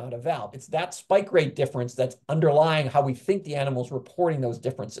dog and not a valve. It's that spike rate difference that's underlying how we think the animal's reporting those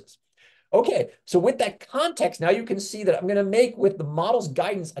differences. Okay, so with that context, now you can see that I'm going to make, with the model's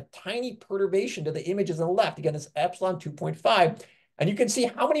guidance, a tiny perturbation to the images on the left. Again, it's epsilon 2.5. And you can see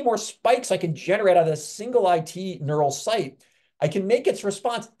how many more spikes I can generate out of this single IT neural site. I can make its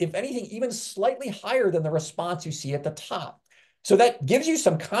response, if anything, even slightly higher than the response you see at the top. So that gives you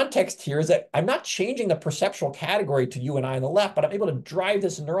some context here, is that I'm not changing the perceptual category to you and I on the left, but I'm able to drive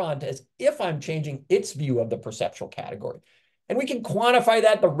this neuron to as if I'm changing its view of the perceptual category. And we can quantify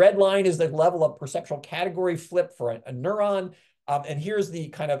that. The red line is the level of perceptual category flip for a neuron. And here's the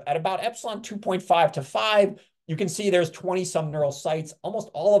kind of, at about epsilon 2.5 to 5, you can see there's 20 some neural sites.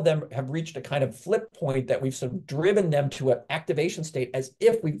 Almost all of them have reached a kind of flip point that we've sort of driven them to an activation state as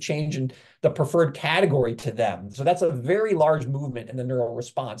if we've changed the preferred category to them. So that's a very large movement in the neural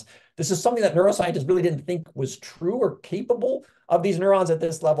response. This is something that neuroscientists really didn't think was true or capable of these neurons at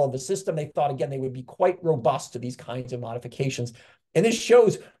this level of the system. They thought, again, they would be quite robust to these kinds of modifications. And this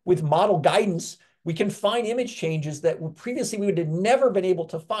shows, with model guidance, we can find image changes that previously we would have never been able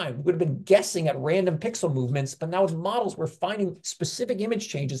to find. We would have been guessing at random pixel movements, but now with models, we're finding specific image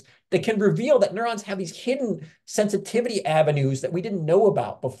changes that can reveal that neurons have these hidden sensitivity avenues that we didn't know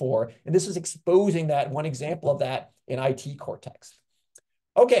about before. And this is exposing that, one example of that in IT cortex.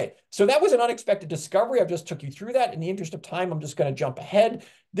 Okay, so that was an unexpected discovery. I just took you through that. In the interest of time, I'm just going to jump ahead.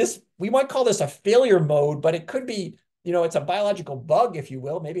 This, we might call this a failure mode, but it could be, it's a biological bug, if you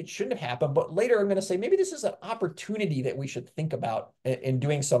will. Maybe it shouldn't have happened, but later I'm going to say maybe this is an opportunity that we should think about in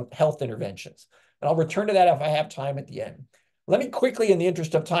doing some health interventions. And I'll return to that if I have time at the end. Let me quickly, in the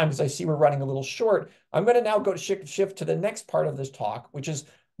interest of time, because I see we're running a little short, I'm going to now go to shift to the next part of this talk, which is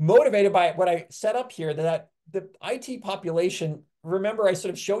motivated by what I set up here, that the IT population, remember I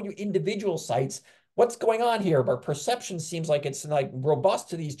sort of showed you individual sites. What's going on here? Our perception seems like it's like robust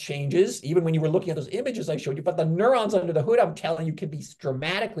to these changes, even when you were looking at those images I showed you, but the neurons under the hood, I'm telling you, can be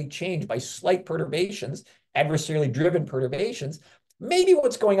dramatically changed by slight perturbations, adversarially driven perturbations. Maybe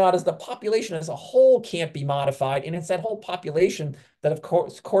what's going on is the population as a whole can't be modified, and it's that whole population that, of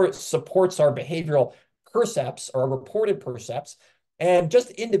course supports our behavioral percepts or reported percepts. And just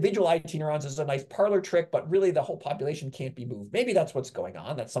individual IT neurons is a nice parlor trick, but really the whole population can't be moved. Maybe that's what's going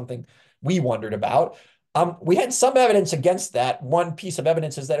on. That's something we wondered about. We had some evidence against that. One piece of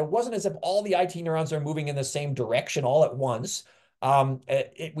evidence is that it wasn't as if all the IT neurons are moving in the same direction all at once.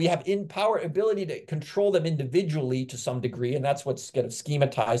 We have ability to control them individually to some degree, and that's what's kind of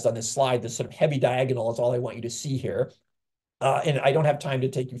schematized on this slide. This sort of heavy diagonal is all I want you to see here. And I don't have time to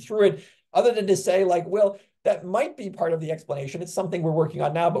take you through it, other than to say, like, well, that might be part of the explanation. It's something we're working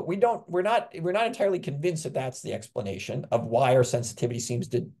on now, but we're not entirely convinced that that's the explanation of why our sensitivity seems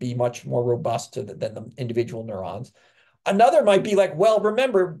to be much more robust than the individual neurons. Another might be like, well,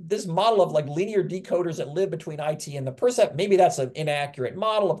 remember this model of like linear decoders that live between IT and the percept, maybe that's an inaccurate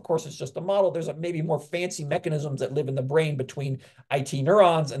model. Of course, it's just a model. There's maybe more fancy mechanisms that live in the brain between IT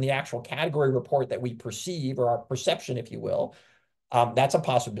neurons and the actual category report that we perceive, or our perception, if you will. That's a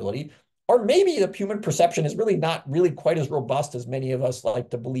possibility. Or maybe the human perception is really not really quite as robust as many of us like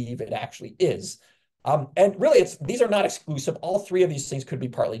to believe it actually is. And really, these are not exclusive. All three of these things could be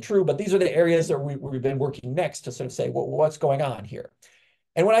partly true, but these are the areas that we've been working next to sort of say, well, what's going on here?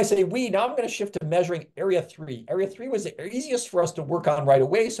 And when I say we, now I'm going to shift to measuring area 3. Area 3 was the easiest for us to work on right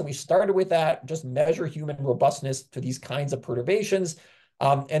away. So we started with that, just measure human robustness to these kinds of perturbations.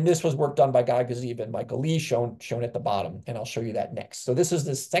 And this was work done by Guy Gazib and Michael Lee, shown at the bottom. And I'll show you that next. So this is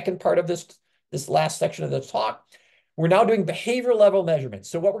the second part of this last section of the talk. We're now doing behavioral level measurements.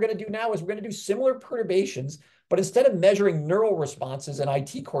 So what we're going to do now is we're going to do similar perturbations, but instead of measuring neural responses in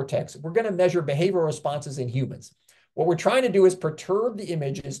IT cortex, we're going to measure behavioral responses in humans. What we're trying to do is perturb the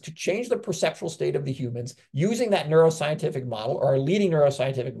images to change the perceptual state of the humans using that neuroscientific model, or our leading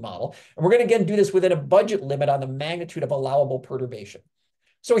neuroscientific model. And we're going to, again, do this within a budget limit on the magnitude of allowable perturbation.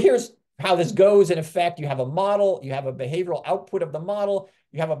 So here's how this goes. In effect, you have a model, you have a behavioral output of the model,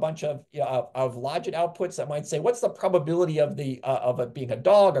 you have a bunch of logic outputs that might say, what's the probability of it being a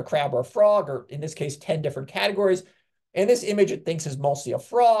dog, a crab, or a frog, or in this case, 10 different categories. And this image it thinks is mostly a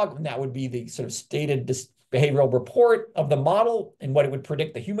frog, and that would be the sort of stated behavioral report of the model and what it would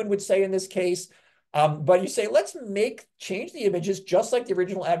predict the human would say in this case. But you say, let's change the images just like the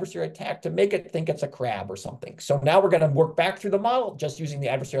original adversarial attack to make it think it's a crab or something. So now we're going to work back through the model just using the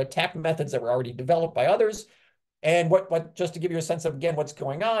adversarial attack methods that were already developed by others. And just to give you a sense of, again, what's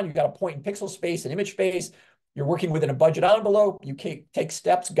going on, you've got a point in pixel space and image space. You're working within a budget envelope. You take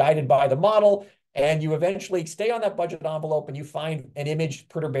steps guided by the model, and you eventually stay on that budget envelope, and you find an image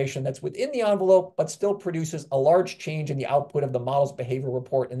perturbation that's within the envelope, but still produces a large change in the output of the model's behavioral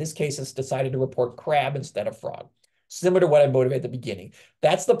report. In this case, it's decided to report crab instead of frog, similar to what I motivated at the beginning.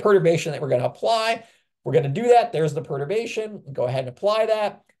 That's the perturbation that we're going to apply. We're going to do that. There's the perturbation. Go ahead and apply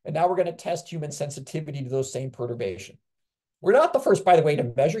that. And now we're going to test human sensitivity to those same perturbations. We're not the first, by the way,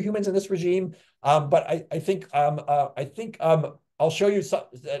 to measure humans in this regime, but I think I'll show you.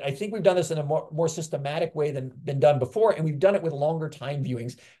 I think we've done this in a more systematic way than been done before, and we've done it with longer time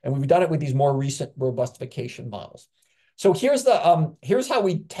viewings, and we've done it with these more recent robustification models. So here's how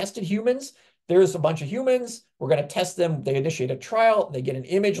we tested humans. There's a bunch of humans. We're going to test them. They initiate a trial. They get an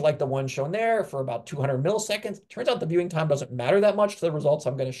image like the one shown there for about 200 milliseconds. Turns out the viewing time doesn't matter that much to the results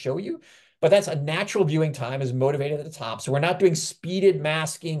I'm going to show you. But that's a natural viewing time is motivated at the top. So we're not doing speeded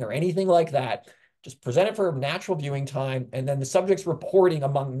masking or anything like that. Just present it for natural viewing time. And then the subject's reporting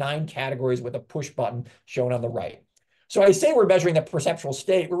among 9 categories with a push button shown on the right. So I say we're measuring the perceptual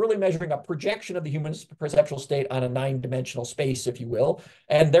state. We're really measuring a projection of the human's perceptual state on a 9-dimensional space, if you will.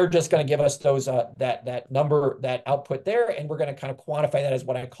 And they're just going to give us those that number, that output there. And we're going to kind of quantify that as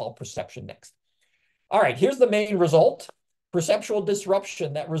what I call perception next. All right, here's the main result. Perceptual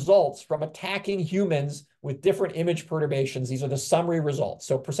disruption that results from attacking humans with different image perturbations. These are the summary results.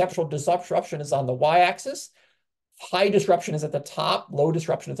 So perceptual disruption is on the y-axis. High disruption is at the top. Low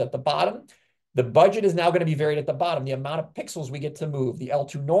disruption is at the bottom. The budget is now going to be varied at the bottom, the amount of pixels we get to move, the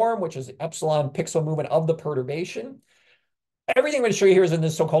L2 norm, which is epsilon pixel movement of the perturbation. Everything I'm going to show you here is in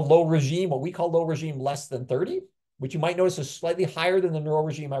this so-called low regime, what we call low regime less than 30, which you might notice is slightly higher than the neural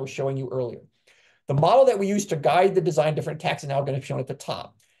regime I was showing you earlier. The model that we use to guide the design of different attacks is now going to be shown at the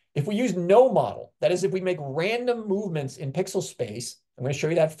top. If we use no model, that is, if we make random movements in pixel space, I'm going to show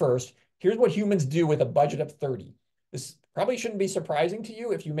you that first. Here's what humans do with a budget of 30. This probably shouldn't be surprising to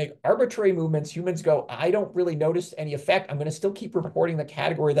you. If you make arbitrary movements, humans go, I don't really notice any effect. I'm going to still keep reporting the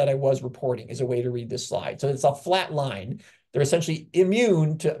category that I was reporting, is a way to read this slide. So it's a flat line. They're essentially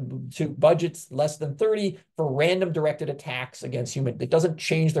immune to budgets less than 30 for random directed attacks against human. It doesn't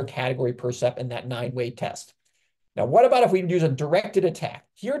change their category percep in that 9-way test. Now, what about if we use a directed attack?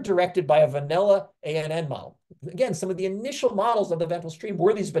 Here, directed by a vanilla ANN model. Again, some of the initial models of the ventral stream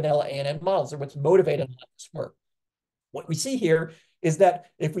were these vanilla ANN models. They're what's motivated this work. What we see here is that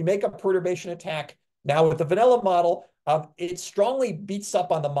if we make a perturbation attack, now with the vanilla model, it strongly beats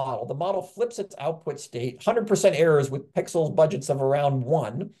up on the model. The model flips its output state, 100% errors with pixels budgets of around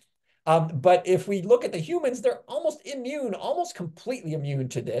 1. But if we look at the humans, they're almost immune, almost completely immune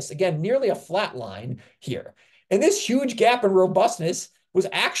to this. Again, nearly a flat line here. And this huge gap in robustness was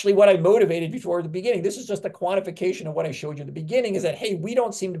actually what I motivated before the beginning. This is just a quantification of what I showed you at the beginning, is that, hey, we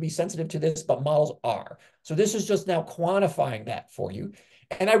don't seem to be sensitive to this, but models are. So this is just now quantifying that for you.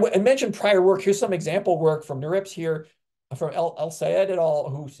 And I mentioned prior work. Here's some example work from NeurIPS here, from El Sayed et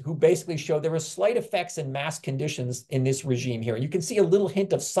al., who basically showed there were slight effects in mass conditions in this regime here. You can see a little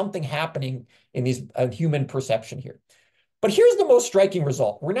hint of something happening in these human perception here. But here's the most striking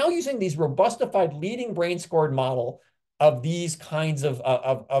result. We're now using these robustified leading brain scored model of these kinds of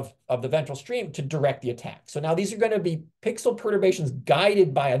the ventral stream to direct the attack. So now these are going to be pixel perturbations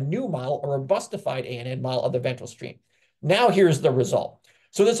guided by a new model, a robustified ANN model of the ventral stream. Now here's the result.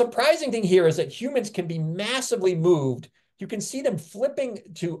 So the surprising thing here is that humans can be massively moved. You can see them flipping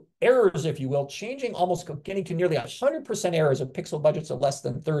to errors, if you will, changing, almost getting to nearly 100% errors of pixel budgets of less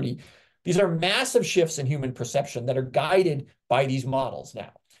than 30. These are massive shifts in human perception that are guided by these models now.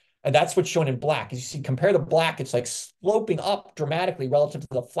 And that's what's shown in black. As you see, compare the black, it's like sloping up dramatically relative to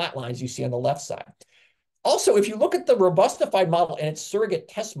the flat lines you see on the left side. Also, if you look at the robustified model and its surrogate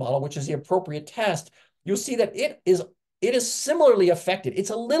test model, which is the appropriate test, you'll see that it is similarly affected.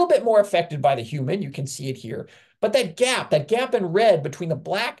 It's a little bit more affected by the human. You can see it here. But that gap in red between the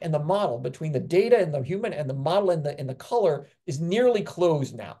black and the model, between the data and the human and the model in the color, is nearly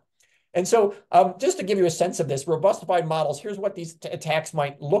closed now. And so just to give you a sense of this, robustified models, here's what these attacks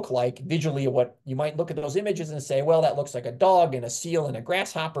might look like visually. What you might look at those images and say, well, that looks like a dog and a seal and a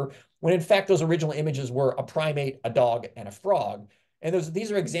grasshopper, when in fact those original images were a primate, a dog, and a frog. And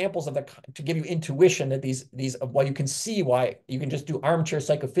these are examples of to give you intuition that well, you can see why you can just do armchair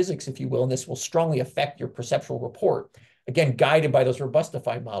psychophysics, if you will, and this will strongly affect your perceptual report. Again, guided by those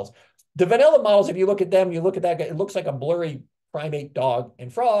robustified models. The vanilla models, if you look at them, you look at that, it looks like a blurry primate, dog,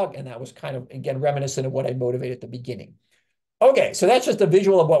 and frog, and that was kind of, again, reminiscent of what I motivated at the beginning. Okay, so that's just a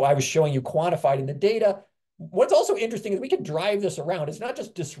visual of what I was showing you quantified in the data. What's also interesting is we can drive this around. It's not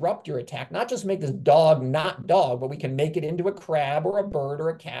just disrupt your attack, not just make this dog not dog, but we can make it into a crab or a bird or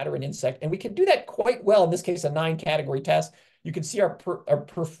a cat or an insect, and we can do that quite well. In this case, a 9-category test. You can see our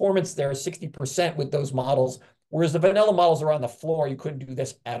performance there is 60% with those models, whereas the vanilla models are on the floor. You couldn't do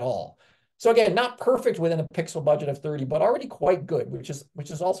this at all. So again, not perfect within a pixel budget of 30, but already quite good, which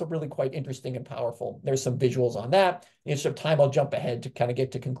is also really quite interesting and powerful. There's some visuals on that. In the interest of time, I'll jump ahead to kind of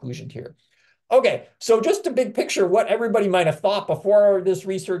get to conclusion here. Okay, so just a big picture, what everybody might have thought before this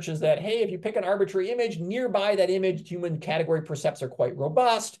research is that, hey, if you pick an arbitrary image, nearby that image, human category percepts are quite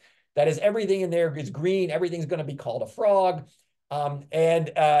robust. That is, everything in there is green. Everything's going to be called a frog.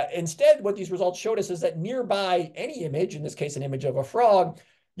 Instead, what these results showed us is that nearby any image, in this case, an image of a frog,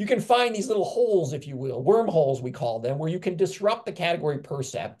 you can find these little holes, if you will, wormholes we call them, where you can disrupt the category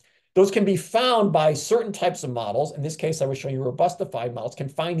percept. Those can be found by certain types of models. In this case, I was showing you robustified models can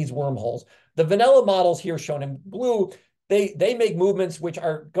find these wormholes. The vanilla models here shown in blue, they make movements which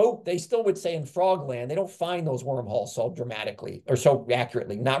they still would say in frogland, they don't find those wormholes so dramatically or so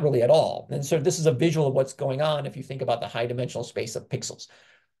accurately, not really at all. And so this is a visual of what's going on if you think about the high dimensional space of pixels.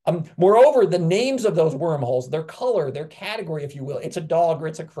 Moreover, the names of those wormholes, their color, their category, if you will, it's a dog or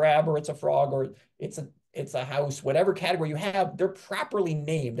it's a crab or it's a frog or it's a house, whatever category you have, they're properly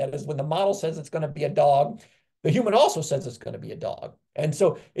named. That is, when the model says it's going to be a dog, the human also says it's going to be a dog. And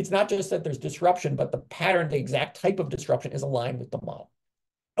so it's not just that there's disruption, but the pattern, the exact type of disruption is aligned with the model.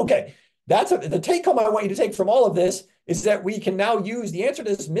 Okay, the take home I want you to take from all of this is that we can now use, the answer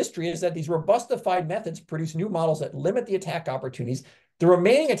to this mystery is that these robustified methods produce new models that limit the attack opportunities. The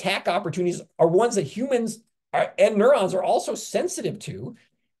remaining attack opportunities are ones that humans and neurons are also sensitive to.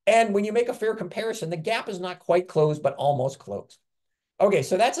 And when you make a fair comparison, the gap is not quite closed, but almost closed. Okay,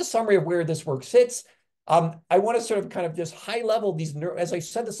 so that's a summary of where this work sits. I want to sort of kind of just high level these, as I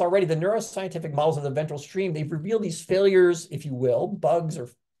said this already, the neuroscientific models of the ventral stream, they've revealed these failures, if you will, bugs or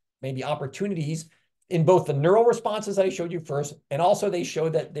maybe opportunities in both the neural responses that I showed you first, and also they show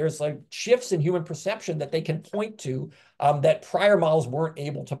that there's like shifts in human perception that they can point to that prior models weren't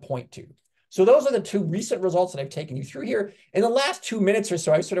able to point to. So those are the two recent results that I've taken you through here. In the last 2 minutes or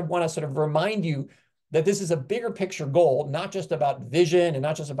so, I sort of want to sort of remind you that this is a bigger picture goal, not just about vision and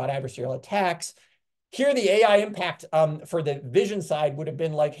not just about adversarial attacks. Here, the AI impact for the vision side would have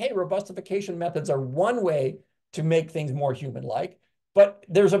been like, hey, robustification methods are one way to make things more human-like. But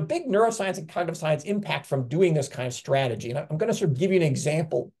there's a big neuroscience and cognitive science impact from doing this kind of strategy. And I'm going to sort of give you an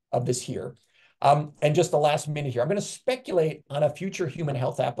example of this here. And just the last minute here, I'm going to speculate on a future human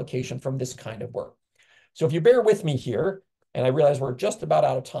health application from this kind of work. So if you bear with me here, and I realize we're just about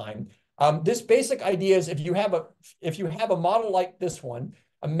out of time, this basic idea is if you have a model like this one,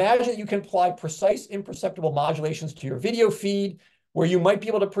 imagine that you can apply precise imperceptible modulations to your video feed, where you might be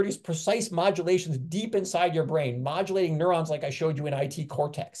able to produce precise modulations deep inside your brain, modulating neurons like I showed you in IT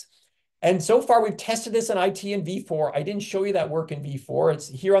cortex. And so far, we've tested this in IT and V4. I didn't show you that work in V4. It's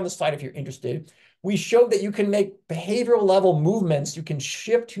here on the slide if you're interested. We showed that you can make behavioral level movements. You can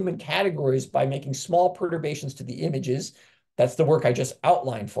shift human categories by making small perturbations to the images. That's the work I just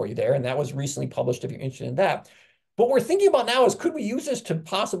outlined for you there. And that was recently published if you're interested in that. What we're thinking about now is, could we use this to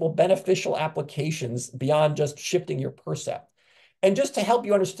possible beneficial applications beyond just shifting your percept? And just to help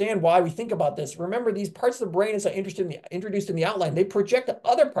you understand why we think about this, remember these parts of the brain, as I introduced in the outline, they project to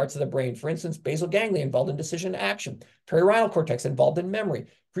other parts of the brain. For instance, basal ganglia involved in decision and action, perirhinal cortex involved in memory,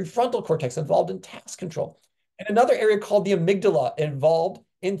 prefrontal cortex involved in task control, and another area called the amygdala involved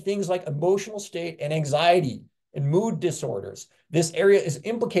in things like emotional state and anxiety and mood disorders. This area is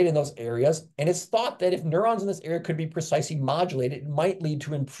implicated in those areas, and it's thought that if neurons in this area could be precisely modulated, it might lead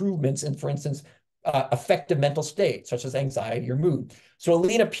to improvements in, for instance, affective mental state, such as anxiety or mood. So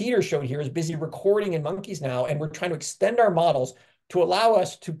Alina Peter showed here is busy recording in monkeys now, and we're trying to extend our models to allow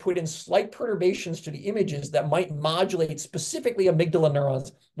us to put in slight perturbations to the images that might modulate specifically amygdala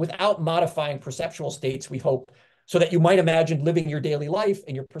neurons without modifying perceptual states, we hope, so that you might imagine living your daily life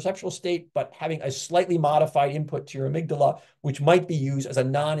in your perceptual state, but having a slightly modified input to your amygdala, which might be used as a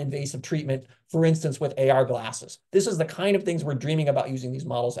non-invasive treatment, for instance, with AR glasses. This is the kind of things we're dreaming about using these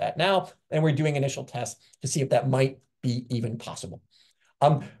models at now, and we're doing initial tests to see if that might be even possible.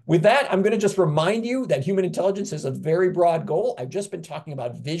 With that, I'm going to just remind you that human intelligence is a very broad goal. I've just been talking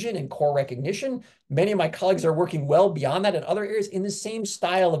about vision and core recognition. Many of my colleagues are working well beyond that in other areas in the same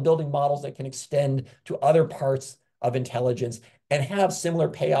style of building models that can extend to other parts of intelligence and have similar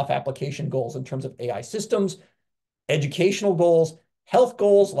payoff application goals in terms of AI systems, educational goals, health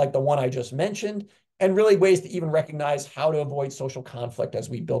goals like the one I just mentioned, and really ways to even recognize how to avoid social conflict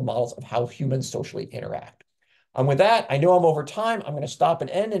as we build models of how humans socially interact. With that, I know I'm over time. I'm going to stop and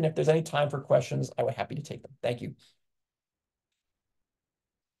end. And if there's any time for questions, I would be happy to take them. Thank you.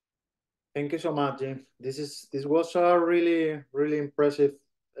 Thank you so much, Jim. This was a really impressive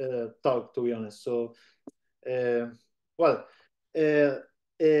talk, to be honest. So, well,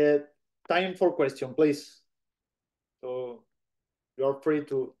 time for question, please. So you're free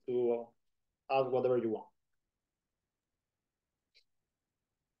to ask whatever you want.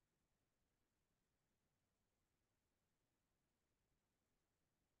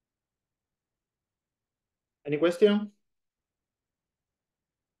 Any question?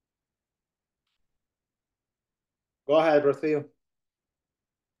 Go ahead, Rocío.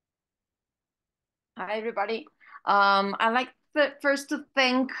 Hi, everybody. I'd like first to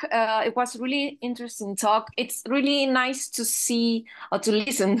thank, it was really interesting talk. It's really nice to see or to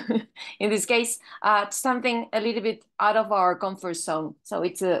listen, in this case, to something a little bit out of our comfort zone. So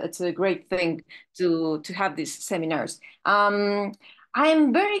it's a great thing to have these seminars.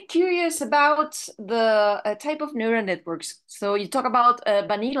 I'm very curious about the type of neural networks. So you talk about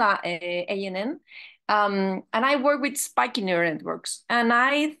vanilla ANN, and I work with spiky neural networks, and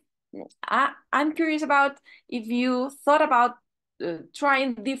I'm curious about if you thought about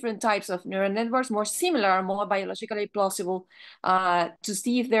trying different types of neural networks, more similar, more biologically plausible, to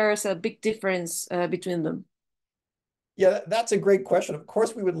see if there's a big difference between them. Yeah, that's a great question. Of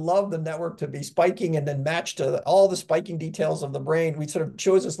course, we would love the network to be spiking and then match to all the spiking details of the brain. We sort of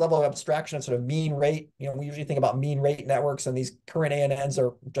chose this level of abstraction of sort of mean rate. You know, we usually think about mean rate networks, and these current ANNs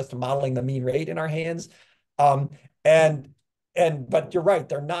are just modeling the mean rate in our hands. But you're right,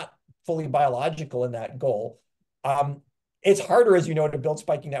 they're not fully biological in that goal. it's harder, as you know, to build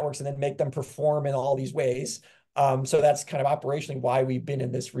spiking networks and then make them perform in all these ways. So that's kind of operationally why we've been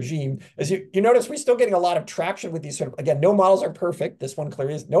in this regime. As you notice, we're still getting a lot of traction with these sort of, again, no models are perfect. This one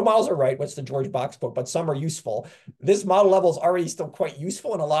clearly is. No models are right. What's the George Box book? But some are useful. This model level is already still quite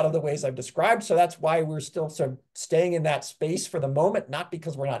useful in a lot of the ways I've described. So that's why we're still sort of staying in that space for the moment, not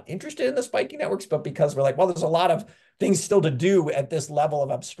because we're not interested in the spiking networks, but because we're like, well, there's a lot of things still to do at this level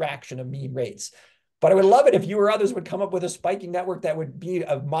of abstraction of mean rates. But I would love it if you or others would come up with a spiking network that would be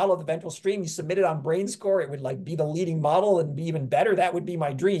a model of the ventral stream. You submit it on BrainScore. It would like be the leading model and be even better. That would be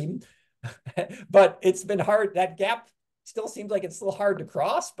my dream. But it's been hard. That gap still seems like it's still hard to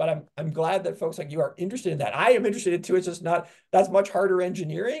cross, but I'm glad that folks like you are interested in that. I am interested in it too. It's just not, that's much harder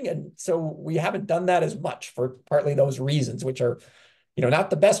engineering. And so we haven't done that as much for partly those reasons, which are,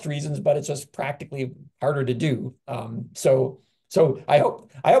 not the best reasons, but it's just practically harder to do. So I hope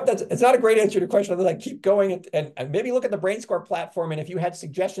that's, it's not a great answer to your question. Other than like keep going and maybe look at the BrainScore platform. And if you had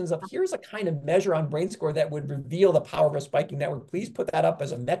suggestions of here's a kind of measure on BrainScore that would reveal the power of a spiking network, please put that up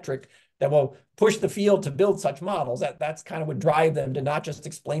as a metric that will push the field to build such models. That's kind of would drive them to not just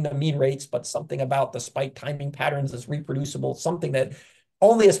explain the mean rates, but something about the spike timing patterns that's reproducible, something that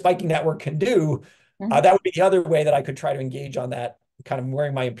only a spiking network can do. That would be the other way that I could try to engage on that, kind of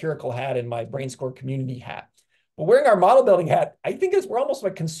wearing my empirical hat and my BrainScore community hat. But wearing our model building hat, I think we're almost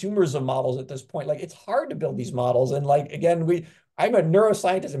like consumers of models at this point. Like it's hard to build these models. And like, again, I'm a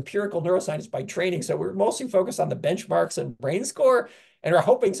neuroscientist, empirical neuroscientist by training. So we're mostly focused on the benchmarks and BrainScore. And we're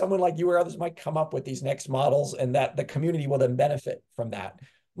hoping someone like you or others might come up with these next models and that the community will then benefit from that.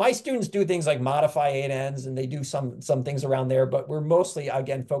 My students do things like modify 8Ns and they do some things around there, but we're mostly,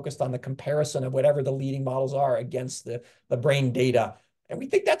 again, focused on the comparison of whatever the leading models are against the brain data. And we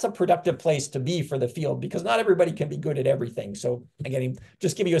think that's a productive place to be for the field because not everybody can be good at everything. So again,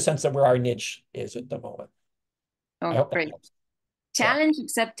 just give you a sense of where our niche is at the moment. I hope that helps. Challenge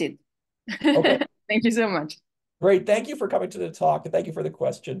accepted. Okay. Thank you so much. Great. Thank you for coming to the talk. And thank you for the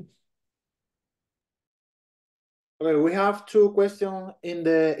question. Okay, we have two questions on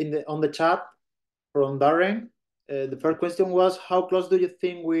the chat from Darren. The first question was, how close do you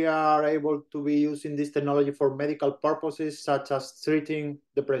think we are able to be using this technology for medical purposes, such as treating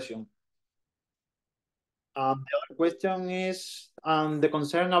depression? The other question is the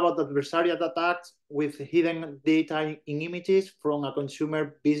concern about adversarial attacks with hidden data in images from a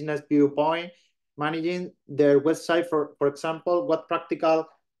consumer business viewpoint, managing their website, for example, what practical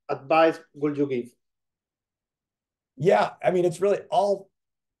advice would you give? Yeah, I mean, it's really all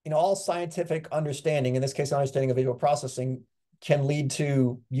scientific understanding, in this case, understanding of visual processing, can lead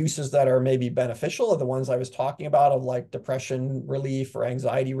to uses that are maybe beneficial, of the ones I was talking about, of like depression relief or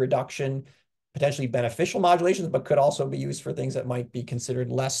anxiety reduction, potentially beneficial modulations, but could also be used for things that might be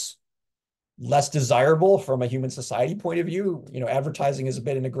considered less desirable from a human society point of view. Advertising is a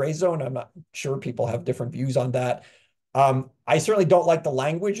bit in a gray zone. I'm not sure people have different views on that. I certainly don't like the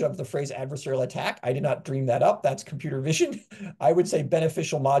language of the phrase adversarial attack. I did not dream that up. That's computer vision. I would say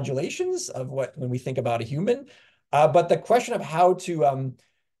beneficial modulations of when we think about a human. But the question of how to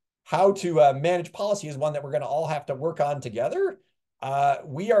manage policy is one that we're going to all have to work on together.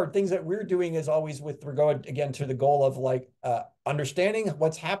 Things that we're doing is always with regard, again, to the goal of like understanding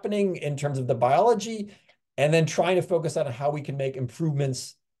what's happening in terms of the biology, and then trying to focus on how we can make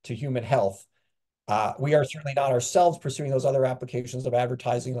improvements to human health. We are certainly not ourselves pursuing those other applications of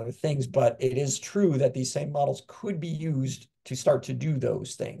advertising and other things, but it is true that these same models could be used to start to do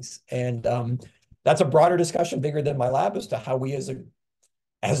those things. And that's a broader discussion, bigger than my lab, as to how we as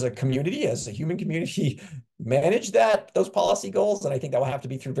a community, as a human community, manage those policy goals. And I think that will have to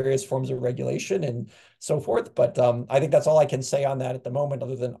be through various forms of regulation and so forth. But I think that's all I can say on that at the moment,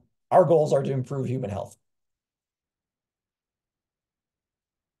 other than our goals are to improve human health.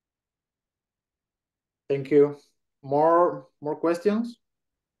 Thank you. More questions?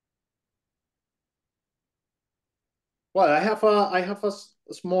 Well, I have a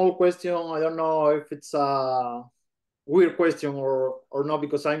small question. I don't know if it's a weird question or not,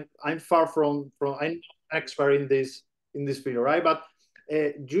 because I'm far from I'm not expert in this field, right? But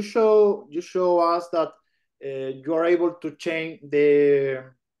you show us that you are able to change with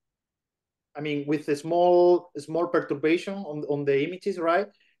a small perturbation on the images, right?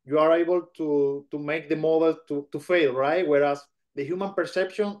 You are able to make the model to fail, right? Whereas the human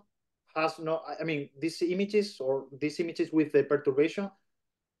perception has no, these images with the perturbation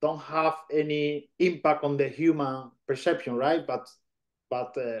don't have any impact on the human perception, right? But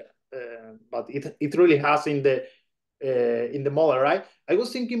it really has in the model, right? I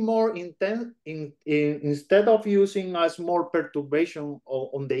was thinking more instead of using a small perturbation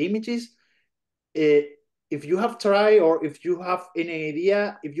on the images, if you have tried or if you have any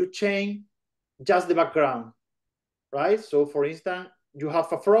idea, if you change just the background, right? So for instance, you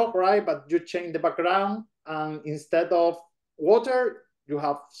have a frog, right? But you change the background and instead of water, you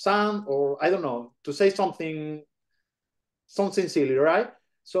have sand, or I don't know, to say something silly, right?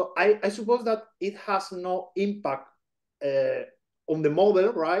 So I suppose that it has no impact on the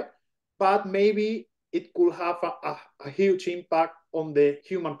model, right? But maybe it could have a huge impact on the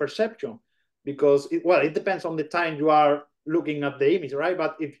human perception because, it depends on the time you are looking at the image, right?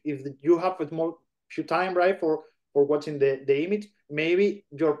 But if you have a small few time, right, for watching the image, maybe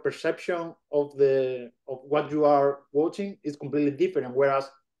your perception of what you are watching is completely different. Whereas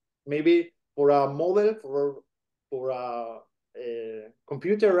maybe for a model, for a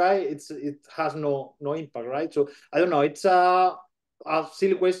computer, right, it has no impact, right? So I don't know. It's a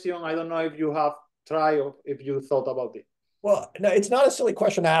silly question. I don't know if you have tried or if you thought about it. Well, no, it's not a silly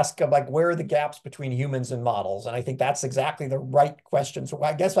question to ask of like, where are the gaps between humans and models? And I think that's exactly the right question. So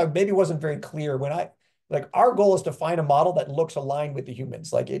I guess I maybe wasn't very clear when like our goal is to find a model that looks aligned with the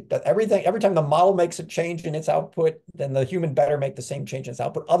humans. Like every time the model makes a change in its output, then the human better make the same change in its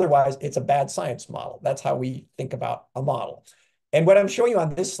output. Otherwise, it's a bad science model. That's how we think about a model. And what I'm showing you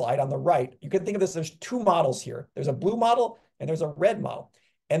on this slide on the right, you can think of this, there's two models here. There's a blue model and there's a red model.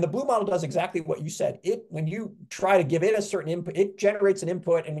 And the blue model does exactly what you said. When you try to give it a certain input, it generates an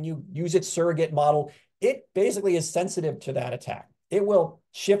input. And when you use its surrogate model, it basically is sensitive to that attack. It will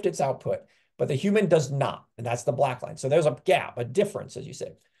shift its output, but the human does not. And that's the black line. So there's a gap, a difference, as you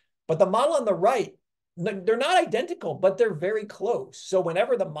say. But the model on the right, they're not identical, but they're very close. So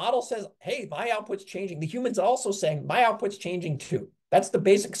whenever the model says, hey, my output's changing, the human's also saying, my output's changing too. That's the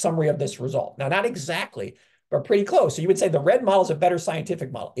basic summary of this result. Now, not exactly, but pretty close. So you would say the red model is a better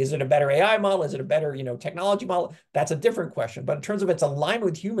scientific model. Is it a better AI model? Is it a better, technology model? That's a different question. But in terms of its alignment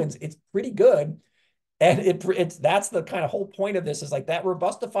with humans, it's pretty good. And that's the kind of whole point of this, is like that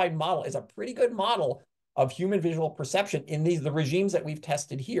robustified model is a pretty good model of human visual perception in the regimes that we've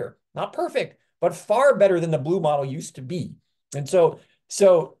tested here. Not perfect, but far better than the blue model used to be. And so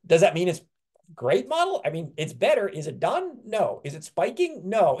does that mean it's great model? I mean, it's better. Is it done? No. Is it spiking?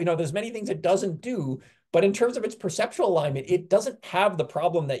 No. There's many things it doesn't do. But in terms of its perceptual alignment, it doesn't have the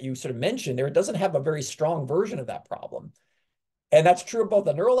problem that you sort of mentioned there. It doesn't have a very strong version of that problem. And that's true at both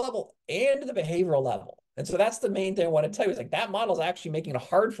the neural level and the behavioral level. And so that's the main thing I want to tell you, is like that model is actually making it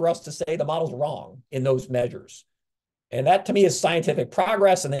hard for us to say the model's wrong in those measures. And that to me is scientific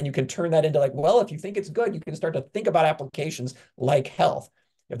progress. And then you can turn that into like, well, if you think it's good, you can start to think about applications like health.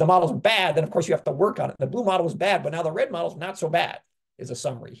 If the model's bad, then of course you have to work on it. The blue model was bad, but now the red model is not so bad, is a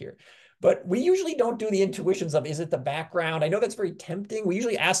summary here. But we usually don't do the intuitions of, is it the background? I know that's very tempting. We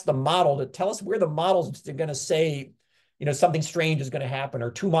usually ask the model to tell us where the model's going to say, something strange is going to happen,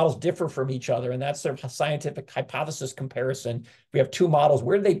 or two models differ from each other. And that's sort of a scientific hypothesis comparison. We have two models.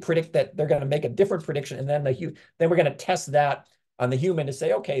 Where do they predict that they're going to make a different prediction? And then we're going to test that on the human to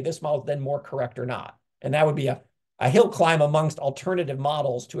say, okay, this model is then more correct or not. And that would be a hill climb amongst alternative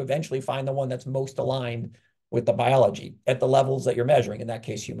models to eventually find the one that's most aligned with the biology at the levels that you're measuring, in that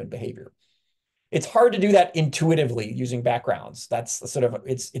case, human behavior. It's hard to do that intuitively using backgrounds. That's the sort of,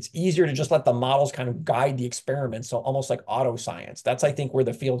 it's easier to just let the models kind of guide the experiment. So almost like autoscience. That's, I think, where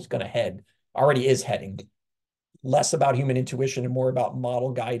the field's going to head, already is heading. Less about human intuition and more about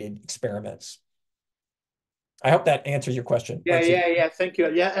model-guided experiments. I hope that answers your question. Yeah. Thank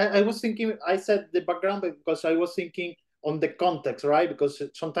you. Yeah, I was thinking, I said the background because I was thinking on the context, right? Because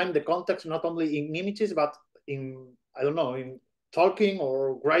sometimes the context, not only in images, but in, I don't know, in talking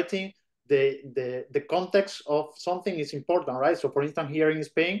or writing, the context of something is important, right? So for instance, here in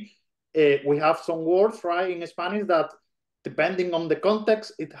Spain, we have some words, right, in Spanish that depending on the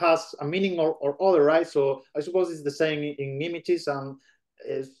context, it has a meaning or other, right? So I suppose it's the same in images, and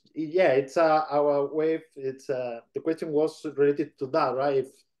it's our way. It's the question was related to that, right? If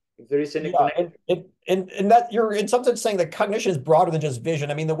there is any connection. And that you're in some sense saying that cognition is broader than just vision.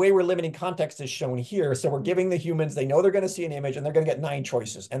 I mean, the way we're limiting context is shown here. So we're giving the humans, they know they're going to see an image and they're going to get 9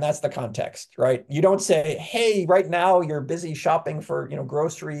 choices. And that's the context, right? You don't say, hey, right now you're busy shopping for,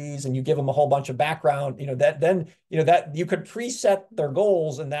 groceries, and you give them a whole bunch of background, that you could preset their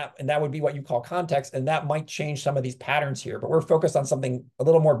goals, and that would be what you call context. And that might change some of these patterns here, but we're focused on something a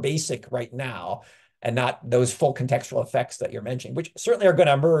little more basic right now, and not those full contextual effects that you're mentioning, which certainly are going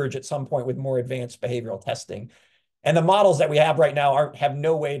to emerge at some point with more advanced behavioral testing. And the models that we have right now have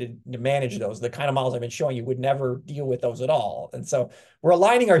no way to manage those. The kind of models I've been showing you would never deal with those at all. And so we're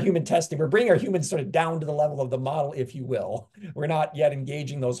aligning our human testing. We're bringing our humans sort of down to the level of the model, if you will. We're not yet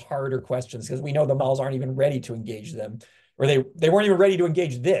engaging those harder questions because we know the models aren't even ready to engage them. or they weren't even ready to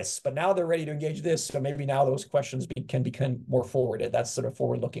engage this, but now they're ready to engage this. So maybe now those questions can become more forwarded. That's sort of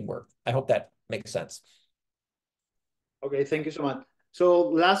forward-looking work. I hope that makes sense. Okay, thank you so much. So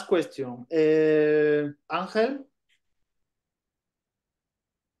last question, Angel.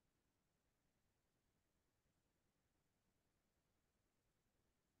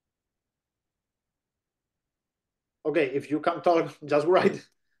 Okay, if you can talk, just write.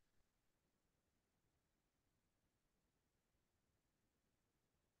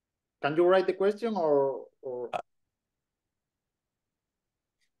 Can you write the question or I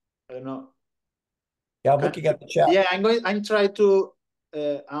don't know. Yeah, I'm looking at the chat. Yeah, I'm trying to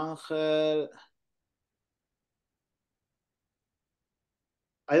Angel.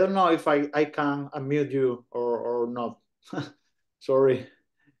 I don't know if I can unmute you or not. Sorry.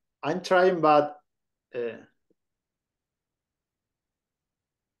 I'm trying, but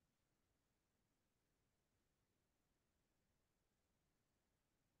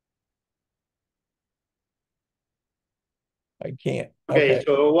I can't. okay.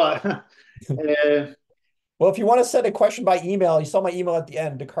 So what? Well, if you want to send a question by email, you saw my email at the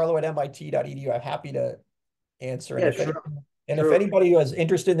end, DiCarlo@mit.edu. I'm happy to answer. Yeah, If anybody was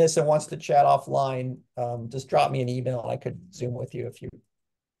interested in this and wants to chat offline, just drop me an email and I could Zoom with you if you.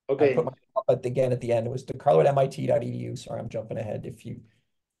 Okay. I put my at the end. It was DiCarlo@mit.edu. Sorry, I'm jumping ahead. If you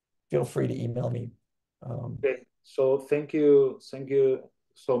feel free to email me. Okay. So thank you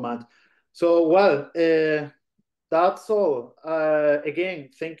so much. So well, that's all. Again,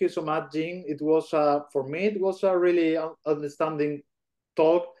 thank you so much, Jean. It was for me. It was a really understanding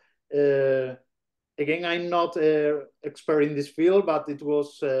talk. Again, I'm not expert in this field, but it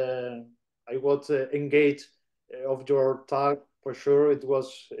was I was engaged of your talk for sure. It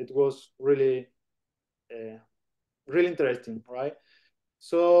was really really interesting, right?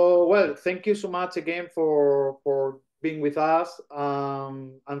 So well, thank you so much again for being with us,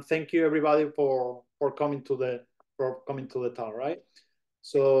 and thank you everybody for coming to the talk, right?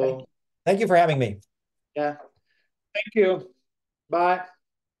 So thank you for having me. Yeah, thank you. Bye.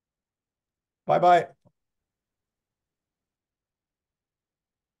 Bye bye.